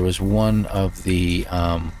lucky, there was one of the,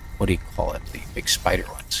 what do you call it? The big spider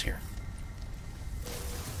ones here.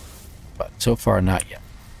 But so far, not yet.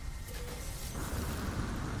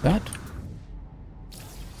 That?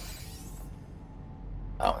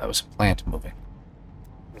 Oh, that was a plant moving.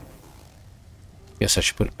 Guess I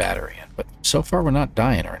should put a battery in. But so far we're not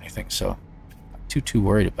dying or anything, so I'm not too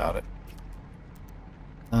worried about it.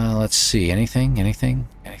 Let's see. Anything? Anything?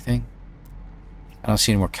 Anything? I don't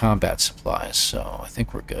see any more combat supplies, so I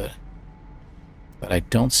think we're good. But I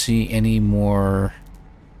don't see any more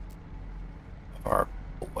of our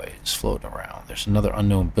boys floating around. There's another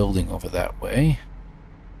unknown building over that way.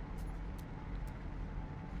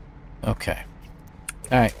 Okay.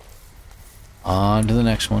 Alright. On to the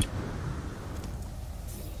next one.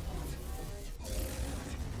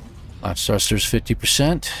 Launch thrusters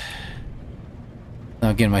 50%. Now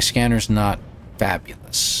again, my scanner's not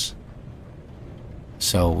fabulous.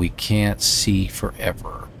 So we can't see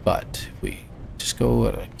forever. But if we just go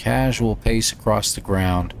at a casual pace across the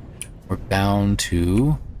ground, we're bound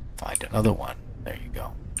to find another one. There you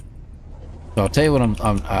go. So I'll tell you what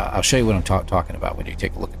I'll show you what I'm talking about when you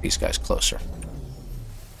take a look at these guys closer.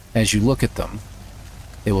 As you look at them,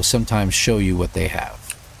 they will sometimes show you what they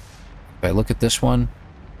have. If I look at this one,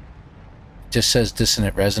 it just says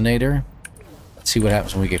dissonant resonator. Let's see what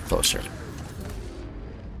happens when we get closer.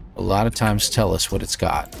 A lot of times tell us what it's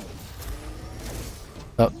got.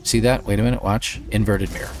 Oh, see that? Wait a minute, watch.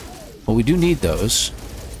 Inverted mirror. Well, we do need those.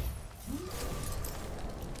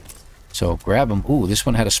 So grab them. Ooh, this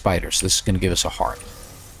one had a spider, so this is going to give us a heart.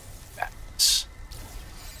 That's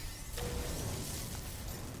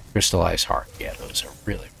crystallized heart. Yeah, those are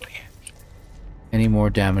really, really handy. Any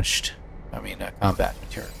more damaged, combat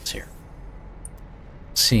materials here?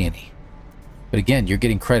 See any. But again, you're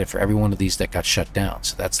getting credit for every one of these that got shut down,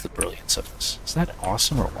 so that's the brilliance of this. Is that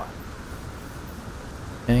awesome or what?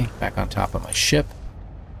 Okay, back on top of my ship.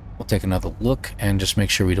 We'll take another look and just make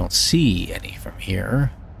sure we don't see any from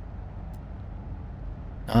here.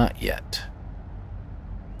 Not yet.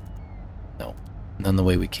 No, none the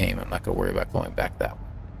way we came. I'm not going to worry about going back that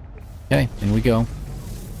way. Okay, in we go.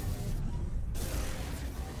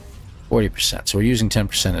 40%. So we're using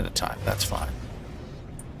 10% at a time. That's fine.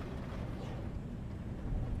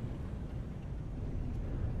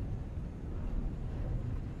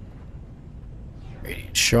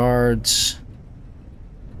 Radiant shards.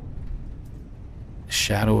 The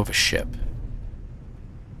shadow of a ship.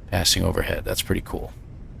 Passing overhead. That's pretty cool.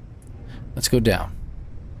 Let's go down.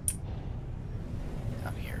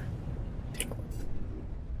 Down here. Take a look.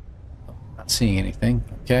 Oh, not seeing anything.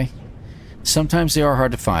 Okay. Sometimes they are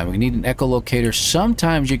hard to find. We need an echolocator.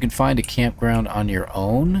 Sometimes you can find a campground on your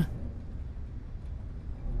own.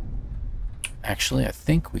 Actually, I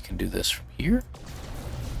think we can do this from here.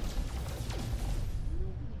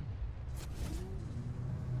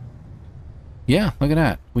 Yeah, look at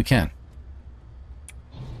that. We can.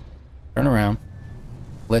 Turn around.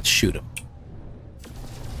 Let's shoot him.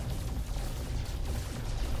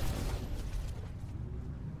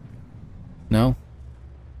 No?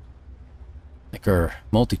 I think our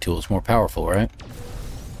multi-tool is more powerful, right?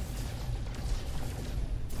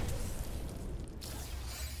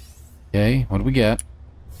 Okay, what do we get?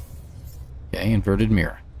 Okay, inverted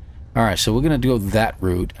mirror. Alright, so we're going to go that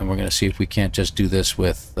route, and we're going to see if we can't just do this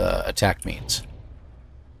with attack means.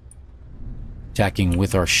 Attacking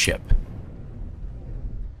with our ship.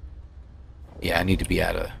 Yeah, I need to be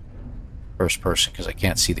out of first person because I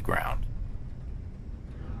can't see the ground.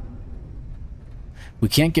 We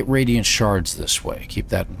can't get radiant shards this way, keep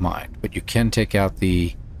that in mind. But you can take out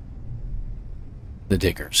the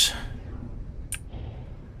diggers.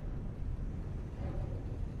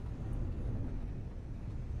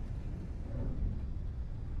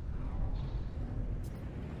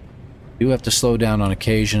 You have to slow down on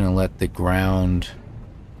occasion and let the ground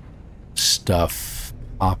stuff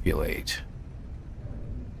populate.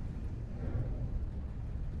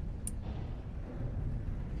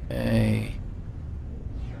 Okay.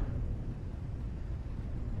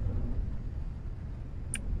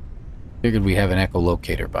 Figured we have an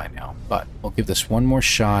echolocator by now, but we'll give this one more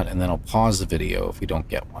shot and then I'll pause the video if we don't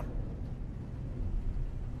get one.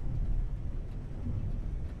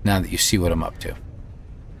 Now that you see what I'm up to.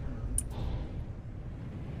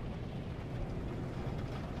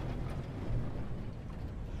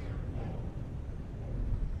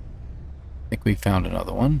 I think we found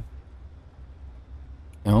another one.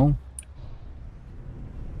 No?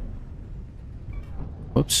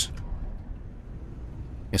 Whoops.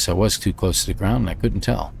 Guess I was too close to the ground and I couldn't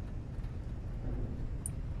tell.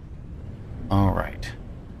 Alright.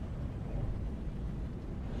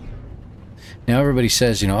 Now everybody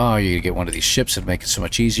says, you know, oh, you're going to get one of these ships and make it so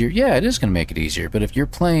much easier. Yeah, it is going to make it easier, but if you're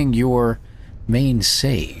playing your main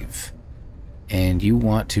save and you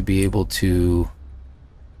want to be able to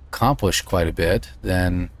accomplish quite a bit,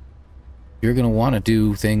 then you're going to want to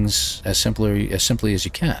do things as simply as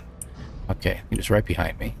you can. Okay, he was right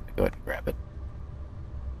behind me. Go ahead and grab it.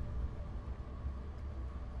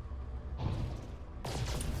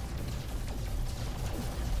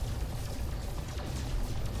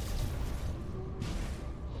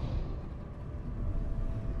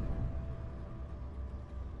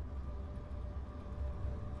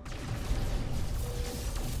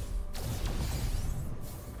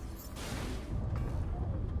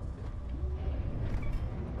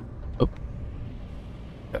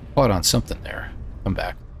 Caught on something there. Come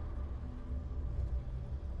back.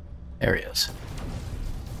 There he is.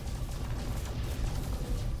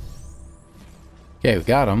 Okay, we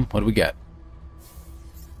got him. What do we get?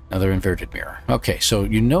 Another inverted mirror. Okay, so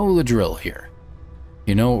you know the drill here.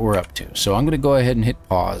 You know what we're up to. So I'm going to go ahead and hit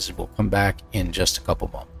pause, and we'll come back in just a couple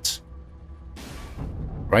moments.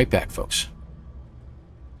 Right back, folks.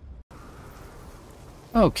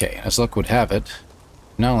 Okay, as luck would have it,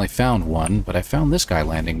 not only found one, but I found this guy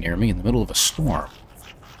landing near me in the middle of a storm.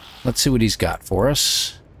 Let's see what he's got for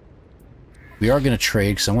us. We are going to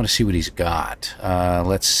trade because I want to see what he's got.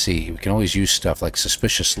 Let's see. We can always use stuff like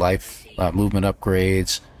suspicious life movement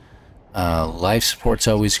upgrades. Life support's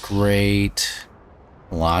always great.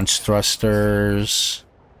 Launch thrusters.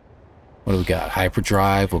 What do we got?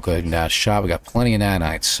 Hyperdrive. We'll go ahead and shot. We got plenty of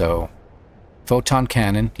nanites. So, photon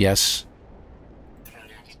cannon. Yes.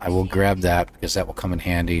 I will grab that because that will come in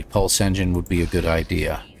handy. Pulse engine would be a good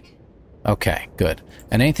idea. Okay, good.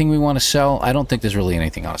 And anything we want to sell? I don't think there's really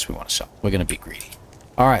anything else we want to sell. We're going to be greedy.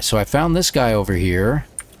 Alright, so I found this guy over here.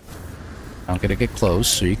 I'm going to get close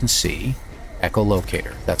so you can see.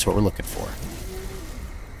 Echolocator. That's what we're looking for.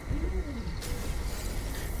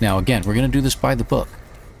 Now, again, we're going to do this by the book.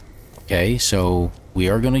 Okay, so we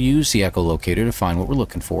are going to use the echolocator to find what we're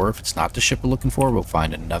looking for. If it's not the ship we're looking for, we'll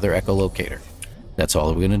find another echolocator. That's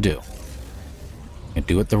all we're going to do. And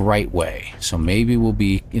do it the right way. So maybe we'll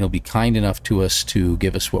be, be kind enough to us to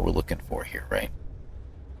give us what we're looking for here, right?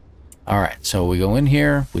 Alright, so we go in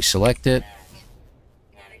here, we select it.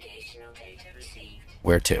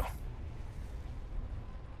 Where to?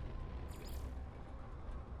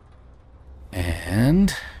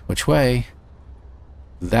 And which way?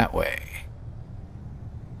 That way.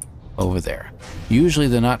 Over there. Usually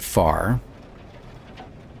they're not far.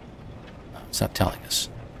 It's not telling us.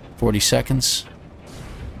 40 seconds.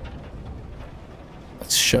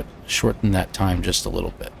 Let's shorten that time just a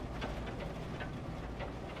little bit.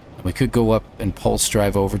 We could go up and pulse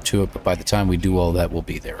drive over to it, but by the time we do all that, we'll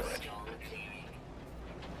be there already.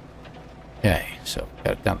 Okay, so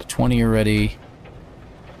got it down to 20 already.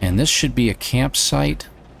 And this should be a campsite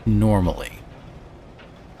normally.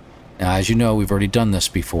 Now, as you know, we've already done this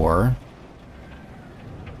before.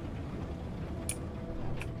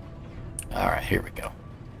 Alright, here we go.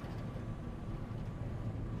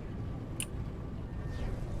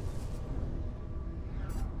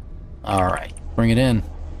 Alright, bring it in.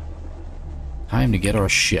 Time to get our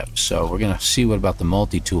ship. So we're going to see what about the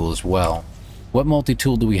multi-tool as well. What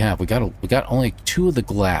multi-tool do we have? We got only 2 of the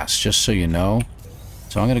glass, just so you know.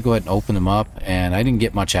 So I'm going to go ahead and open them up, and I didn't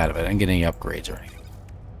get much out of it. I didn't get any upgrades or anything.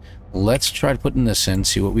 Let's try putting this in,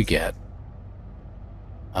 see what we get.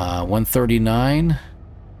 139,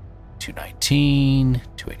 219,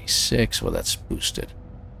 286. Well, that's boosted.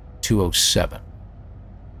 207.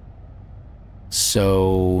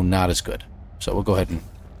 So not as good. So we'll go ahead and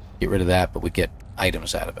get rid of that, but we get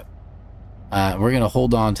items out of it. We're going to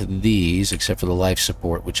hold on to these, except for the life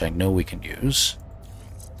support, which I know we can use.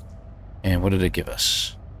 And what did it give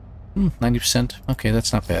us? 90%. Okay,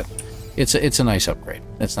 that's not bad. It's a nice upgrade.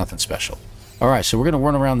 That's nothing special. All right, so we're going to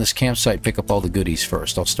run around this campsite, pick up all the goodies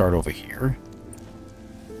first. I'll start over here.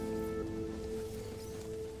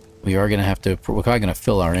 We are going to have to... We're probably going to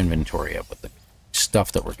fill our inventory up with the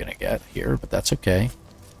stuff that we're going to get here, but that's okay.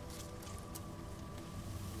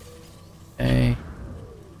 Okay.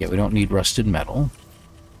 Yeah, we don't need rusted metal.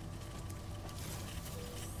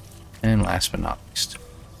 And last but not least.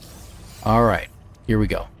 Alright, here we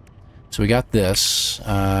go. So we got this.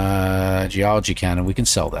 Geology cannon, we can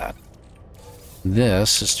sell that.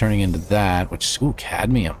 This is turning into that, which is... Ooh,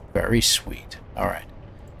 cadmium. Very sweet. Alright.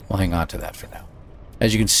 We'll hang on to that for now.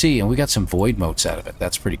 As you can see, and we got some void motes out of it.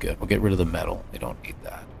 That's pretty good. We'll get rid of the metal. We don't need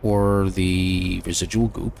that. Or the residual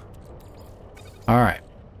goop. Alright.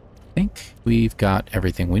 I think we've got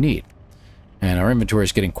everything we need. And our inventory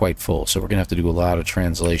is getting quite full, so we're going to have to do a lot of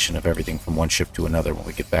translation of everything from one ship to another when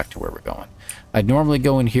we get back to where we're going. I'd normally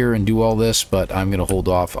go in here and do all this, but I'm going to hold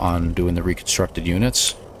off on doing the reconstructed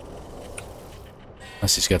units.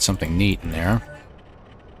 Unless he's got something neat in there.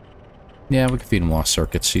 Yeah, we can feed him lost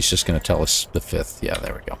circuits. He's just going to tell us the 5th. Yeah,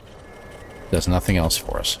 there we go. Does nothing else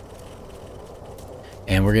for us.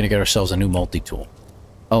 And we're going to get ourselves a new multi-tool.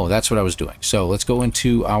 Oh, that's what I was doing. So let's go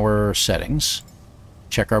into our settings.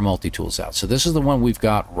 Check our multi-tools out. So this is the one we've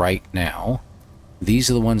got right now. These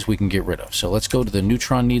are the ones we can get rid of. So let's go to the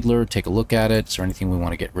neutron needler, take a look at it. Is there anything we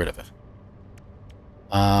want to get rid of it?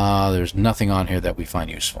 There's nothing on here that we find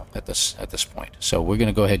useful at this point. So we're going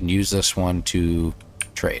to go ahead and use this one to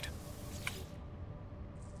trade.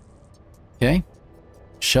 Okay.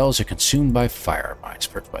 Shells are consumed by fire. Mines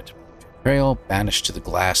perked by betrayal, banished to the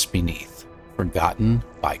glass beneath, forgotten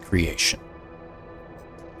by creation.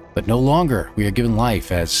 But no longer we are given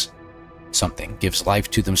life as something gives life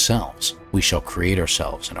to themselves. We shall create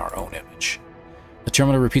ourselves in our own image. The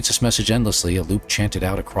terminal repeats this message endlessly, a loop chanted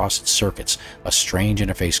out across its circuits. A strange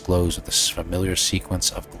interface glows with this familiar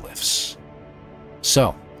sequence of glyphs.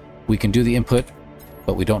 So, we can do the input,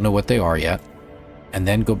 but we don't know what they are yet. And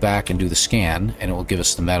then go back and do the scan, and it will give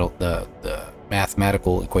us the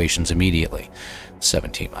mathematical equations immediately.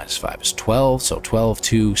 17 minus 5 is 12, so 12,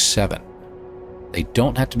 2, 7. They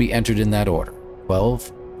don't have to be entered in that order.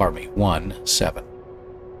 1, 7.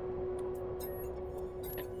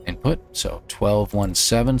 Input, so 12, 1,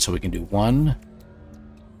 7, so we can do 1,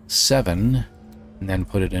 7, and then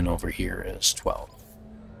put it in over here as 12.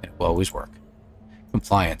 It will always work.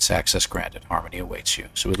 Compliance, access granted, harmony awaits you.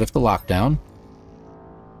 So we lift the lockdown.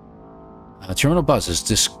 Terminal buzz is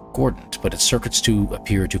discordant, but its circuits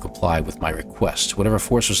appear to comply with my request. Whatever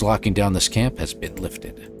force was locking down this camp has been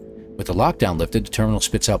lifted. With the lockdown lifted, the terminal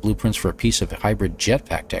spits out blueprints for a piece of hybrid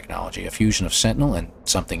jetpack technology, a fusion of Sentinel and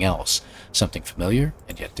something else. Something familiar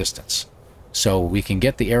and yet distant. So we can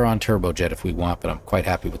get the Aeron turbojet if we want, but I'm quite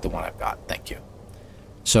happy with the one I've got. Thank you.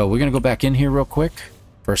 So we're going to go back in here real quick.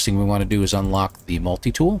 First thing we want to do is unlock the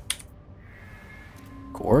multi-tool.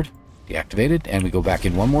 Cord, deactivated, and we go back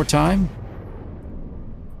in one more time.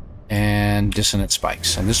 And dissonant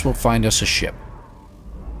spikes. And this will find us a ship.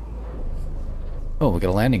 Oh, we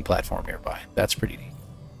got a landing platform nearby. That's pretty neat.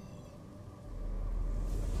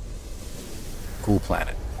 Cool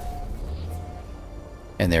planet.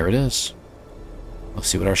 And there it is. We'll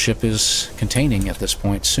see what our ship is containing at this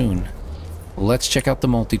point soon. Let's check out the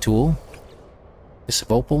multi-tool. This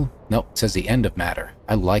of Opal? Nope, it says the end of matter.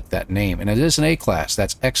 I like that name. And it is an A-class.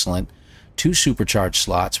 That's excellent. 2 supercharged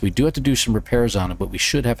slots. We do have to do some repairs on it, but we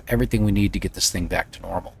should have everything we need to get this thing back to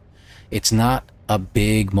normal. It's not a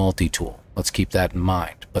big multi-tool. Let's keep that in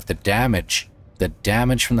mind. But the damage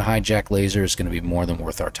from the hijack laser is going to be more than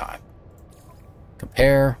worth our time.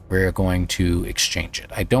 Compare. We're going to exchange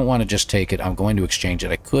it. I don't want to just take it. I'm going to exchange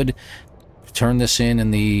it. I could turn this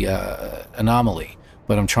in the anomaly,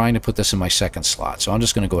 but I'm trying to put this in my second slot, so I'm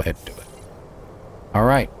just going to go ahead and do it. All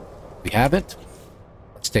right. We have it.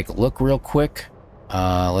 Let's take a look real quick.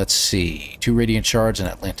 Let's see. 2 radiant shards and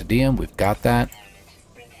Atlantidium. We've got that.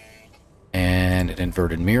 And an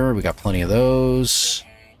inverted mirror. We got plenty of those.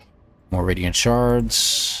 More radiant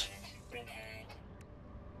shards.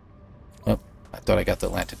 Oh, I thought I got the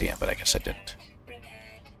Atlantidium, but I guess I didn't.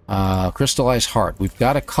 Crystallized heart. We've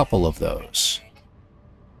got a couple of those.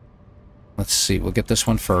 Let's see. We'll get this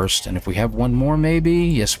one first. And if we have one more, maybe.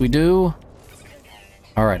 Yes, we do.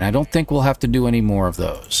 All right. I don't think we'll have to do any more of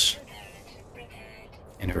those.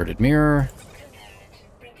 Inverted mirror.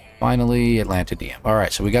 Finally, Atlantidium. All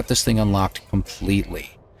right, so we got this thing unlocked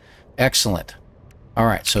completely. Excellent. All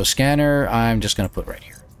right, so scanner, I'm just going to put right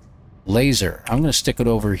here. Laser, I'm going to stick it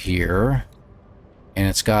over here. And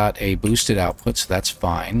it's got a boosted output, so that's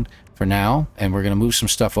fine for now. And we're going to move some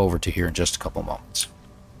stuff over to here in just a couple moments.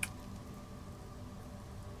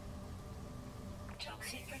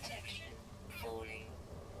 Toxic protection falling.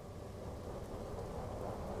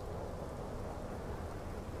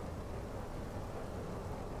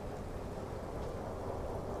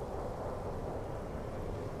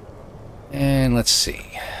 And let's see.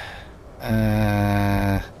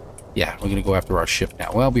 Yeah, we're going to go after our ship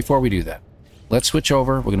now. Well, before we do that, let's switch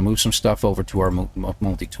over. We're going to move some stuff over to our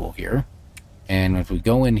multi-tool here. And if we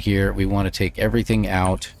go in here, we want to take everything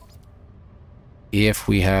out if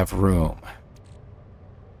we have room.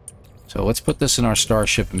 So let's put this in our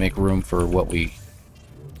starship and make room for what we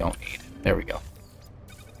don't need. There we go.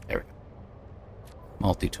 There we go.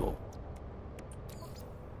 Multi-tool.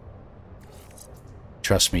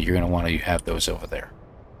 Trust me, you're going to want to have those over there.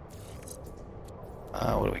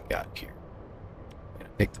 What do we got here? We're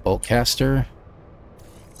going to take the bolt caster.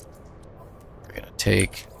 We're going to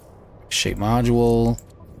take shape module.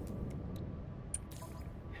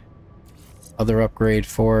 Other upgrade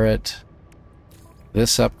for it.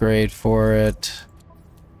 This upgrade for it.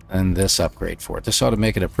 And this upgrade for it. This ought to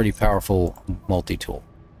make it a pretty powerful multi-tool.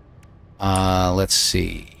 Let's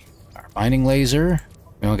see. Our mining laser.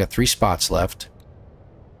 We only got 3 spots left.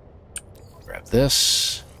 Grab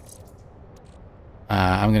this.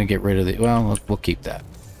 I'm going to get rid of the... Well, we'll keep that.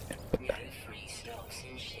 Put that.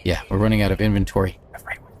 Yeah, we're running out of inventory.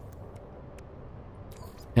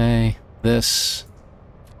 Okay, this.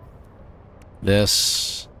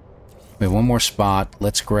 This. We have one more spot.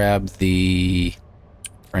 Let's grab the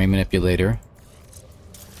frame manipulator.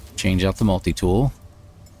 Change out the multi-tool.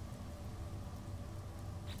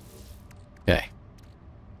 Okay.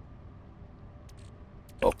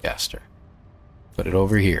 Bowcaster. Put it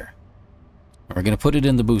over here. And we're going to put it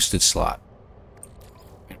in the boosted slot.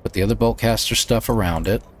 Put the other bowcaster stuff around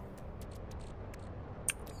it.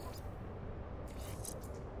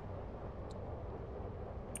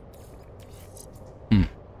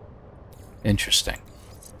 Interesting.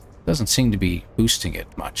 Doesn't seem to be boosting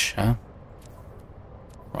it much, huh?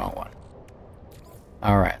 Wrong one.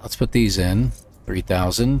 Alright, let's put these in.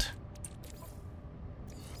 3,000.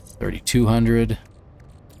 3,200.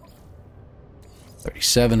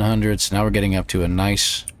 3,700. So now we're getting up to a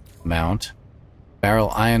nice amount. Barrel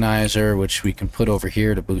ionizer, which we can put over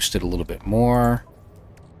here to boost it a little bit more.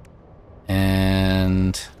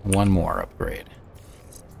 And one more upgrade.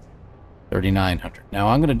 3,900. Now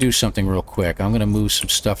I'm going to do something real quick. I'm going to move some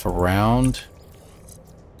stuff around.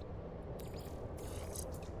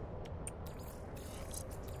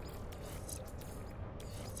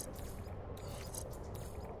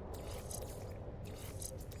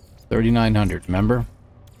 $3,900, remember?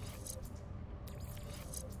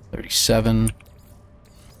 37.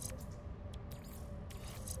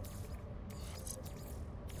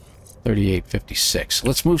 $38.56.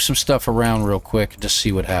 Let's move some stuff around real quick and just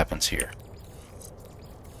see what happens here.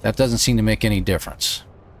 That doesn't seem to make any difference.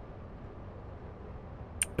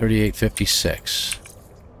 38.56.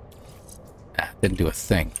 Didn't do a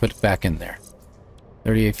thing. Put it back in there.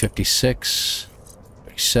 38.56.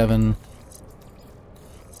 37.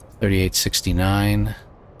 38.69.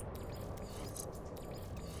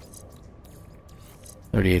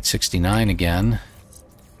 38.69 again.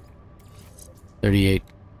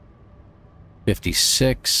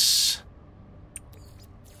 38.56.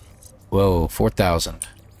 Whoa, 4,000.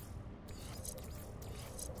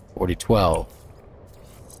 4012.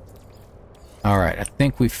 Alright, I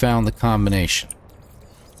think we found the combination.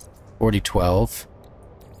 4012.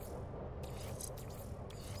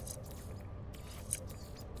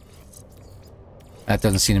 That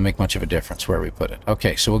doesn't seem to make much of a difference where we put it.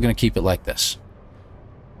 Okay, so we're going to keep it like this.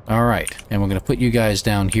 Alright, and we're going to put you guys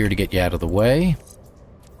down here to get you out of the way.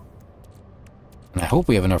 And I hope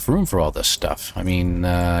we have enough room for all this stuff. I mean,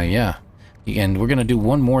 yeah. And we're going to do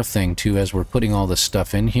one more thing, too, as we're putting all this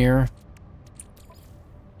stuff in here.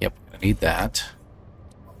 Yep, we're going to need that.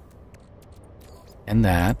 And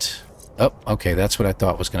that. Oh, okay, that's what I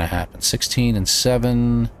thought was going to happen. 16 and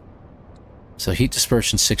 7. So heat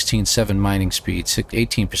dispersion 16, 7 mining speed,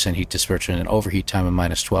 18% heat dispersion, and overheat time of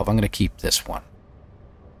minus 12. I'm going to keep this one.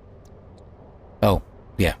 Oh,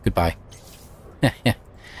 yeah, goodbye.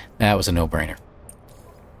 That was a no-brainer.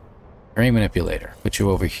 Brain manipulator. Put you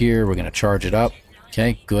over here. We're going to charge it up.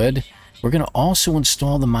 Okay, good. We're going to also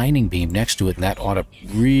install the mining beam next to it, and that ought to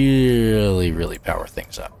really, really power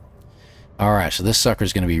things up. Alright, so this sucker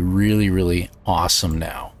is going to be really, really awesome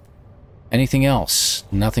now. Anything else?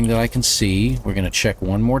 Nothing that I can see. We're going to check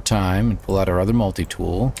one more time and pull out our other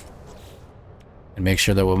multi-tool. And make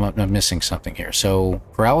sure that we're not missing something here. So,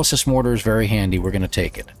 paralysis mortar is very handy. We're going to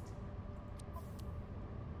take it.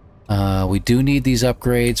 We do need these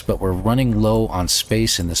upgrades, but we're running low on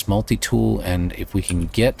space in this multi-tool, and if we can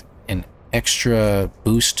get an extra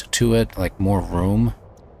boost to it, like more room,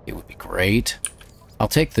 it would be great. I'll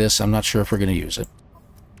take this. I'm not sure if we're going to use it.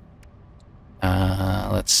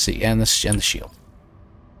 Let's see. And the shield.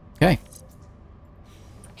 Okay.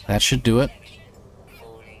 That should do it.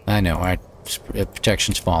 I know. Our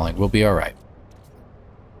protection's falling. We'll be alright.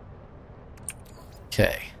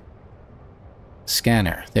 Okay.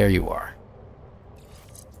 Scanner. There you are.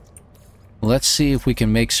 Let's see if we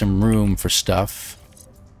can make some room for stuff.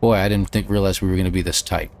 Boy, I didn't realize we were going to be this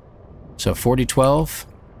tight. So 4012.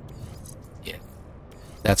 Yeah.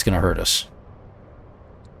 That's going to hurt us.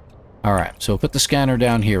 Alright, so we'll put the scanner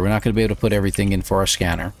down here. We're not going to be able to put everything in for our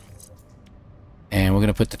scanner. And we're going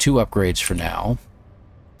to put the 2 upgrades for now.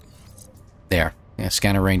 There. Yeah,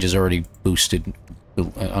 scanner range is already boosted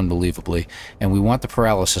unbelievably. And we want the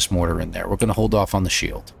paralysis mortar in there. We're going to hold off on the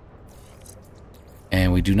shield.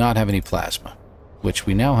 And we do not have any plasma, which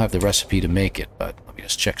we now have the recipe to make it, but let me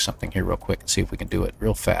just check something here real quick and see if we can do it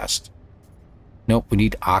real fast. Nope, we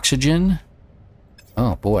need oxygen.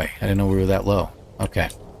 Oh boy, I didn't know we were that low. Okay.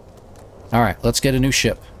 Alright, let's get a new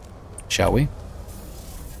ship, shall we?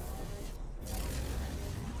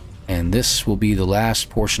 And this will be the last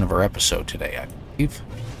portion of our episode today, I believe.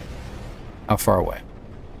 How far away?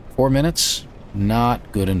 4 minutes?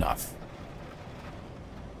 Not good enough.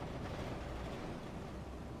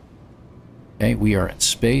 Okay, we are in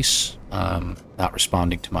space. Not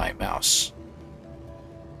responding to my mouse.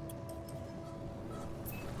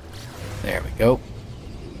 There we go.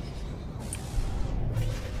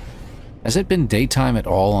 Has it been daytime at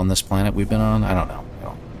all on this planet we've been on? I don't know. I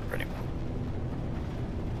don't remember anymore.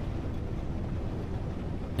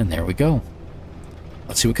 And there we go.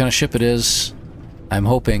 Let's see what kind of ship it is. I'm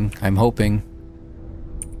hoping.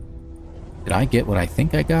 Did I get what I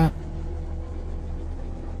think I got?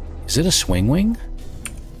 Is it a swing wing?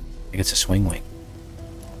 I think it's a swing wing.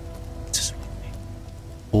 It's a swing wing.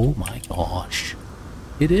 Oh my gosh.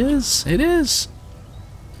 It is. It is.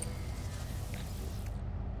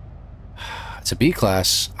 It's a B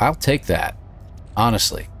class. I'll take that.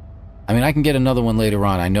 Honestly. I mean, I can get another one later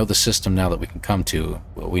on. I know the system now that we can come to.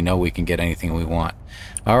 Well, we know we can get anything we want.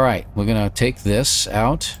 Alright, we're going to take this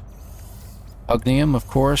out. Ugnium, of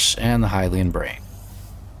course, and the Hylian brain.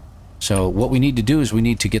 So what we need to do is we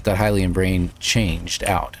need to get that Hylian brain changed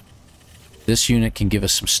out. This unit can give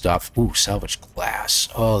us some stuff. Ooh, salvage glass.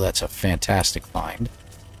 Oh, that's a fantastic find.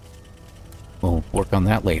 We'll work on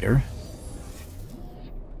that later.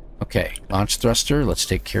 Okay, launch thruster. Let's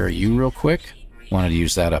take care of you real quick. Wanted to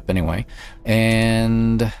use that up anyway.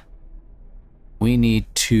 And we need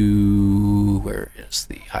to... Where is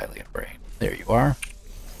the Hylian brain? There you are.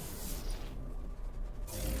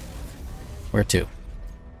 Where to?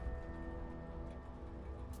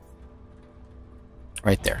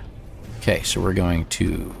 Right there. Okay, so we're going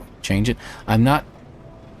to change it. I'm not...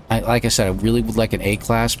 like I said, I really would like an A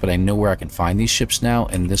class, but I know where I can find these ships now,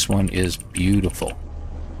 and this one is beautiful.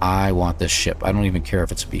 I want this ship. I don't even care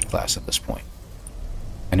if it's a B class at this point.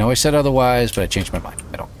 I know I said otherwise, but I changed my mind.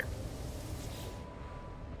 I don't care.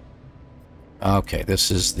 Okay, this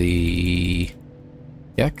is the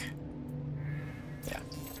deck. Yeah.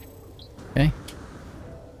 Okay.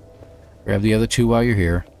 Grab the other 2 while you're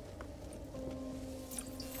here.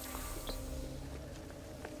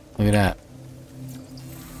 Look at that.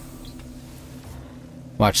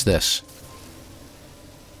 Watch this.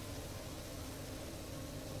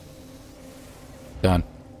 Done.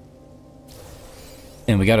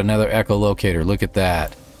 And we got another echolocator. Look at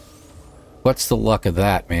that. What's the luck of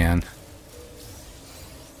that, man?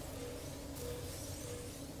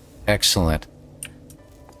 Excellent.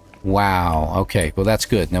 Wow. Okay, well that's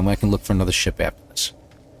good. Now I can look for another ship after this.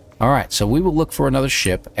 Alright, so we will look for another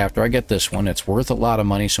ship after I get this one. It's worth a lot of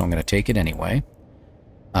money, so I'm going to take it anyway.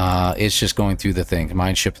 It's just going through the thing.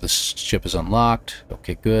 Mine ship, the ship is unlocked.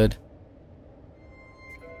 Okay, good.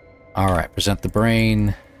 Alright, present the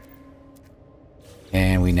brain.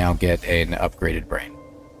 And we now get an upgraded brain.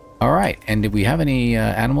 Alright, and did we have any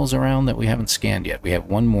animals around that we haven't scanned yet? We have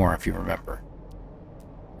one more, if you remember.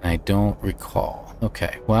 I don't recall.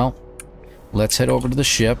 Okay, well, let's head over to the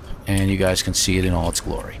ship, and you guys can see it in all its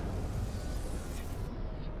glory.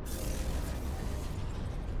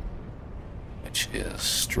 Which is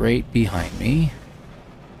straight behind me.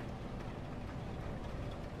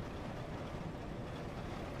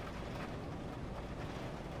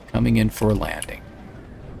 Coming in for a landing.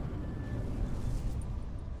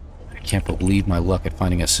 I can't believe my luck at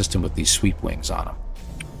finding a system with these sweep wings on them.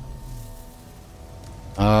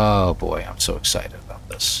 Oh boy, I'm so excited about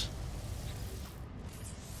this.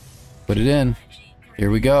 Put it in.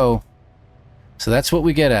 Here we go. So that's what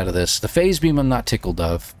we get out of this. The phase beam I'm not tickled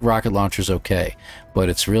of. Rocket launcher's okay. But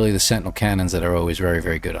it's really the sentinel cannons that are always very,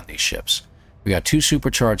 very good on these ships. We got 2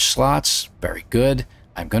 supercharged slots. Very good.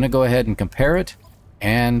 I'm going to go ahead and compare it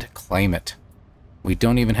and claim it. We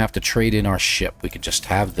don't even have to trade in our ship. We could just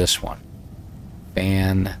have this one.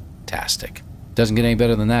 Fantastic. Doesn't get any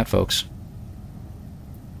better than that, folks.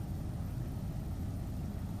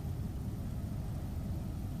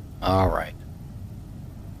 Alright.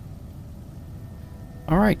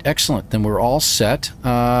 Alright, excellent. Then we're all set.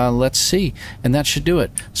 Let's see. And that should do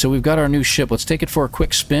it. So we've got our new ship. Let's take it for a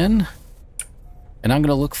quick spin. And I'm going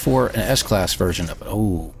to look for an S-Class version of it.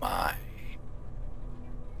 Oh, my.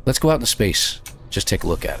 Let's go out into space. Just take a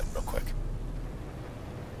look at it real quick.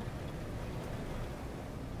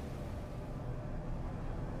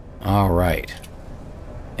 Alright.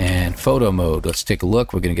 And photo mode. Let's take a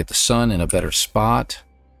look. We're going to get the sun in a better spot.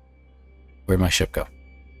 Where'd my ship go?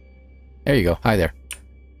 There you go. Hi there.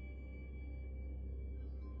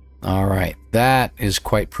 Alright. That is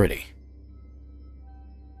quite pretty.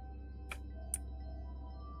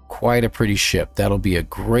 Quite a pretty ship. That'll be a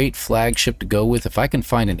great flagship to go with. If I can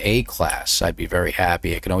find an A-class, I'd be very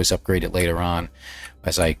happy. I can always upgrade it later on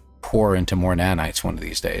as I pour into more nanites one of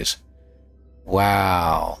these days.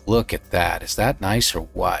 Wow, look at that. Is that nice or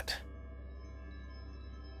what?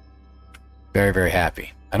 Very, very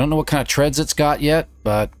happy. I don't know what kind of treads it's got yet,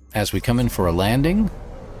 but as we come in for a landing,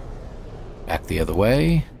 back the other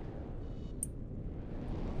way.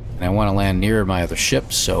 And I want to land near my other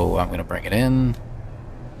ship, so I'm going to bring it in.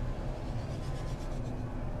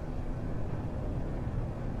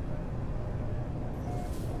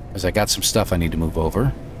 Because I got some stuff I need to move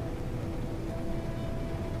over.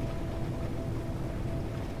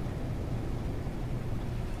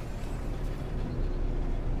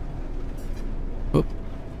 Oop.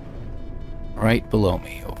 Right below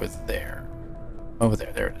me, over there. Over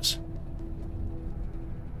there, there it is.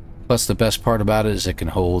 Plus the best part about it is it can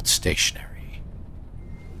hold stationary.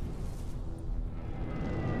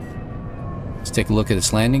 Let's take a look at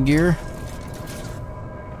its landing gear.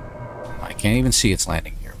 I can't even see its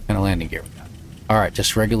landing gear. What kind of landing gear we got? Alright,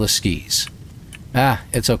 just regular skis. Ah,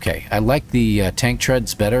 it's okay. I like the tank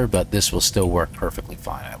treads better, but this will still work perfectly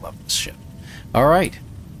fine. I love this ship. Alright,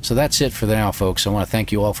 so that's it for now, folks. I want to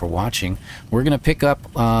thank you all for watching. We're going to pick up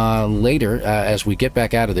later, as we get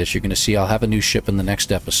back out of this. You're going to see I'll have a new ship in the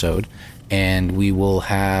next episode, and we will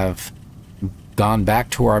have gone back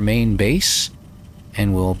to our main base,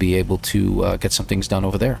 and we'll be able to get some things done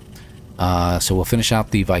over there. So we'll finish out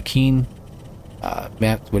the Vy'keen, what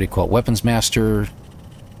do you call it, Weapons Master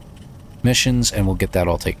missions, and we'll get that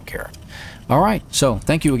all taken care of. Alright, so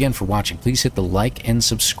thank you again for watching. Please hit the like and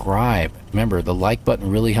subscribe. Remember, the like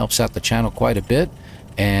button really helps out the channel quite a bit,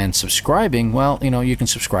 and subscribing, well, you know, you can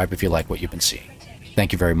subscribe if you like what you've been seeing.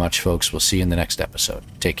 Thank you very much, folks. We'll see you in the next episode.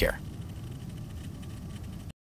 Take care.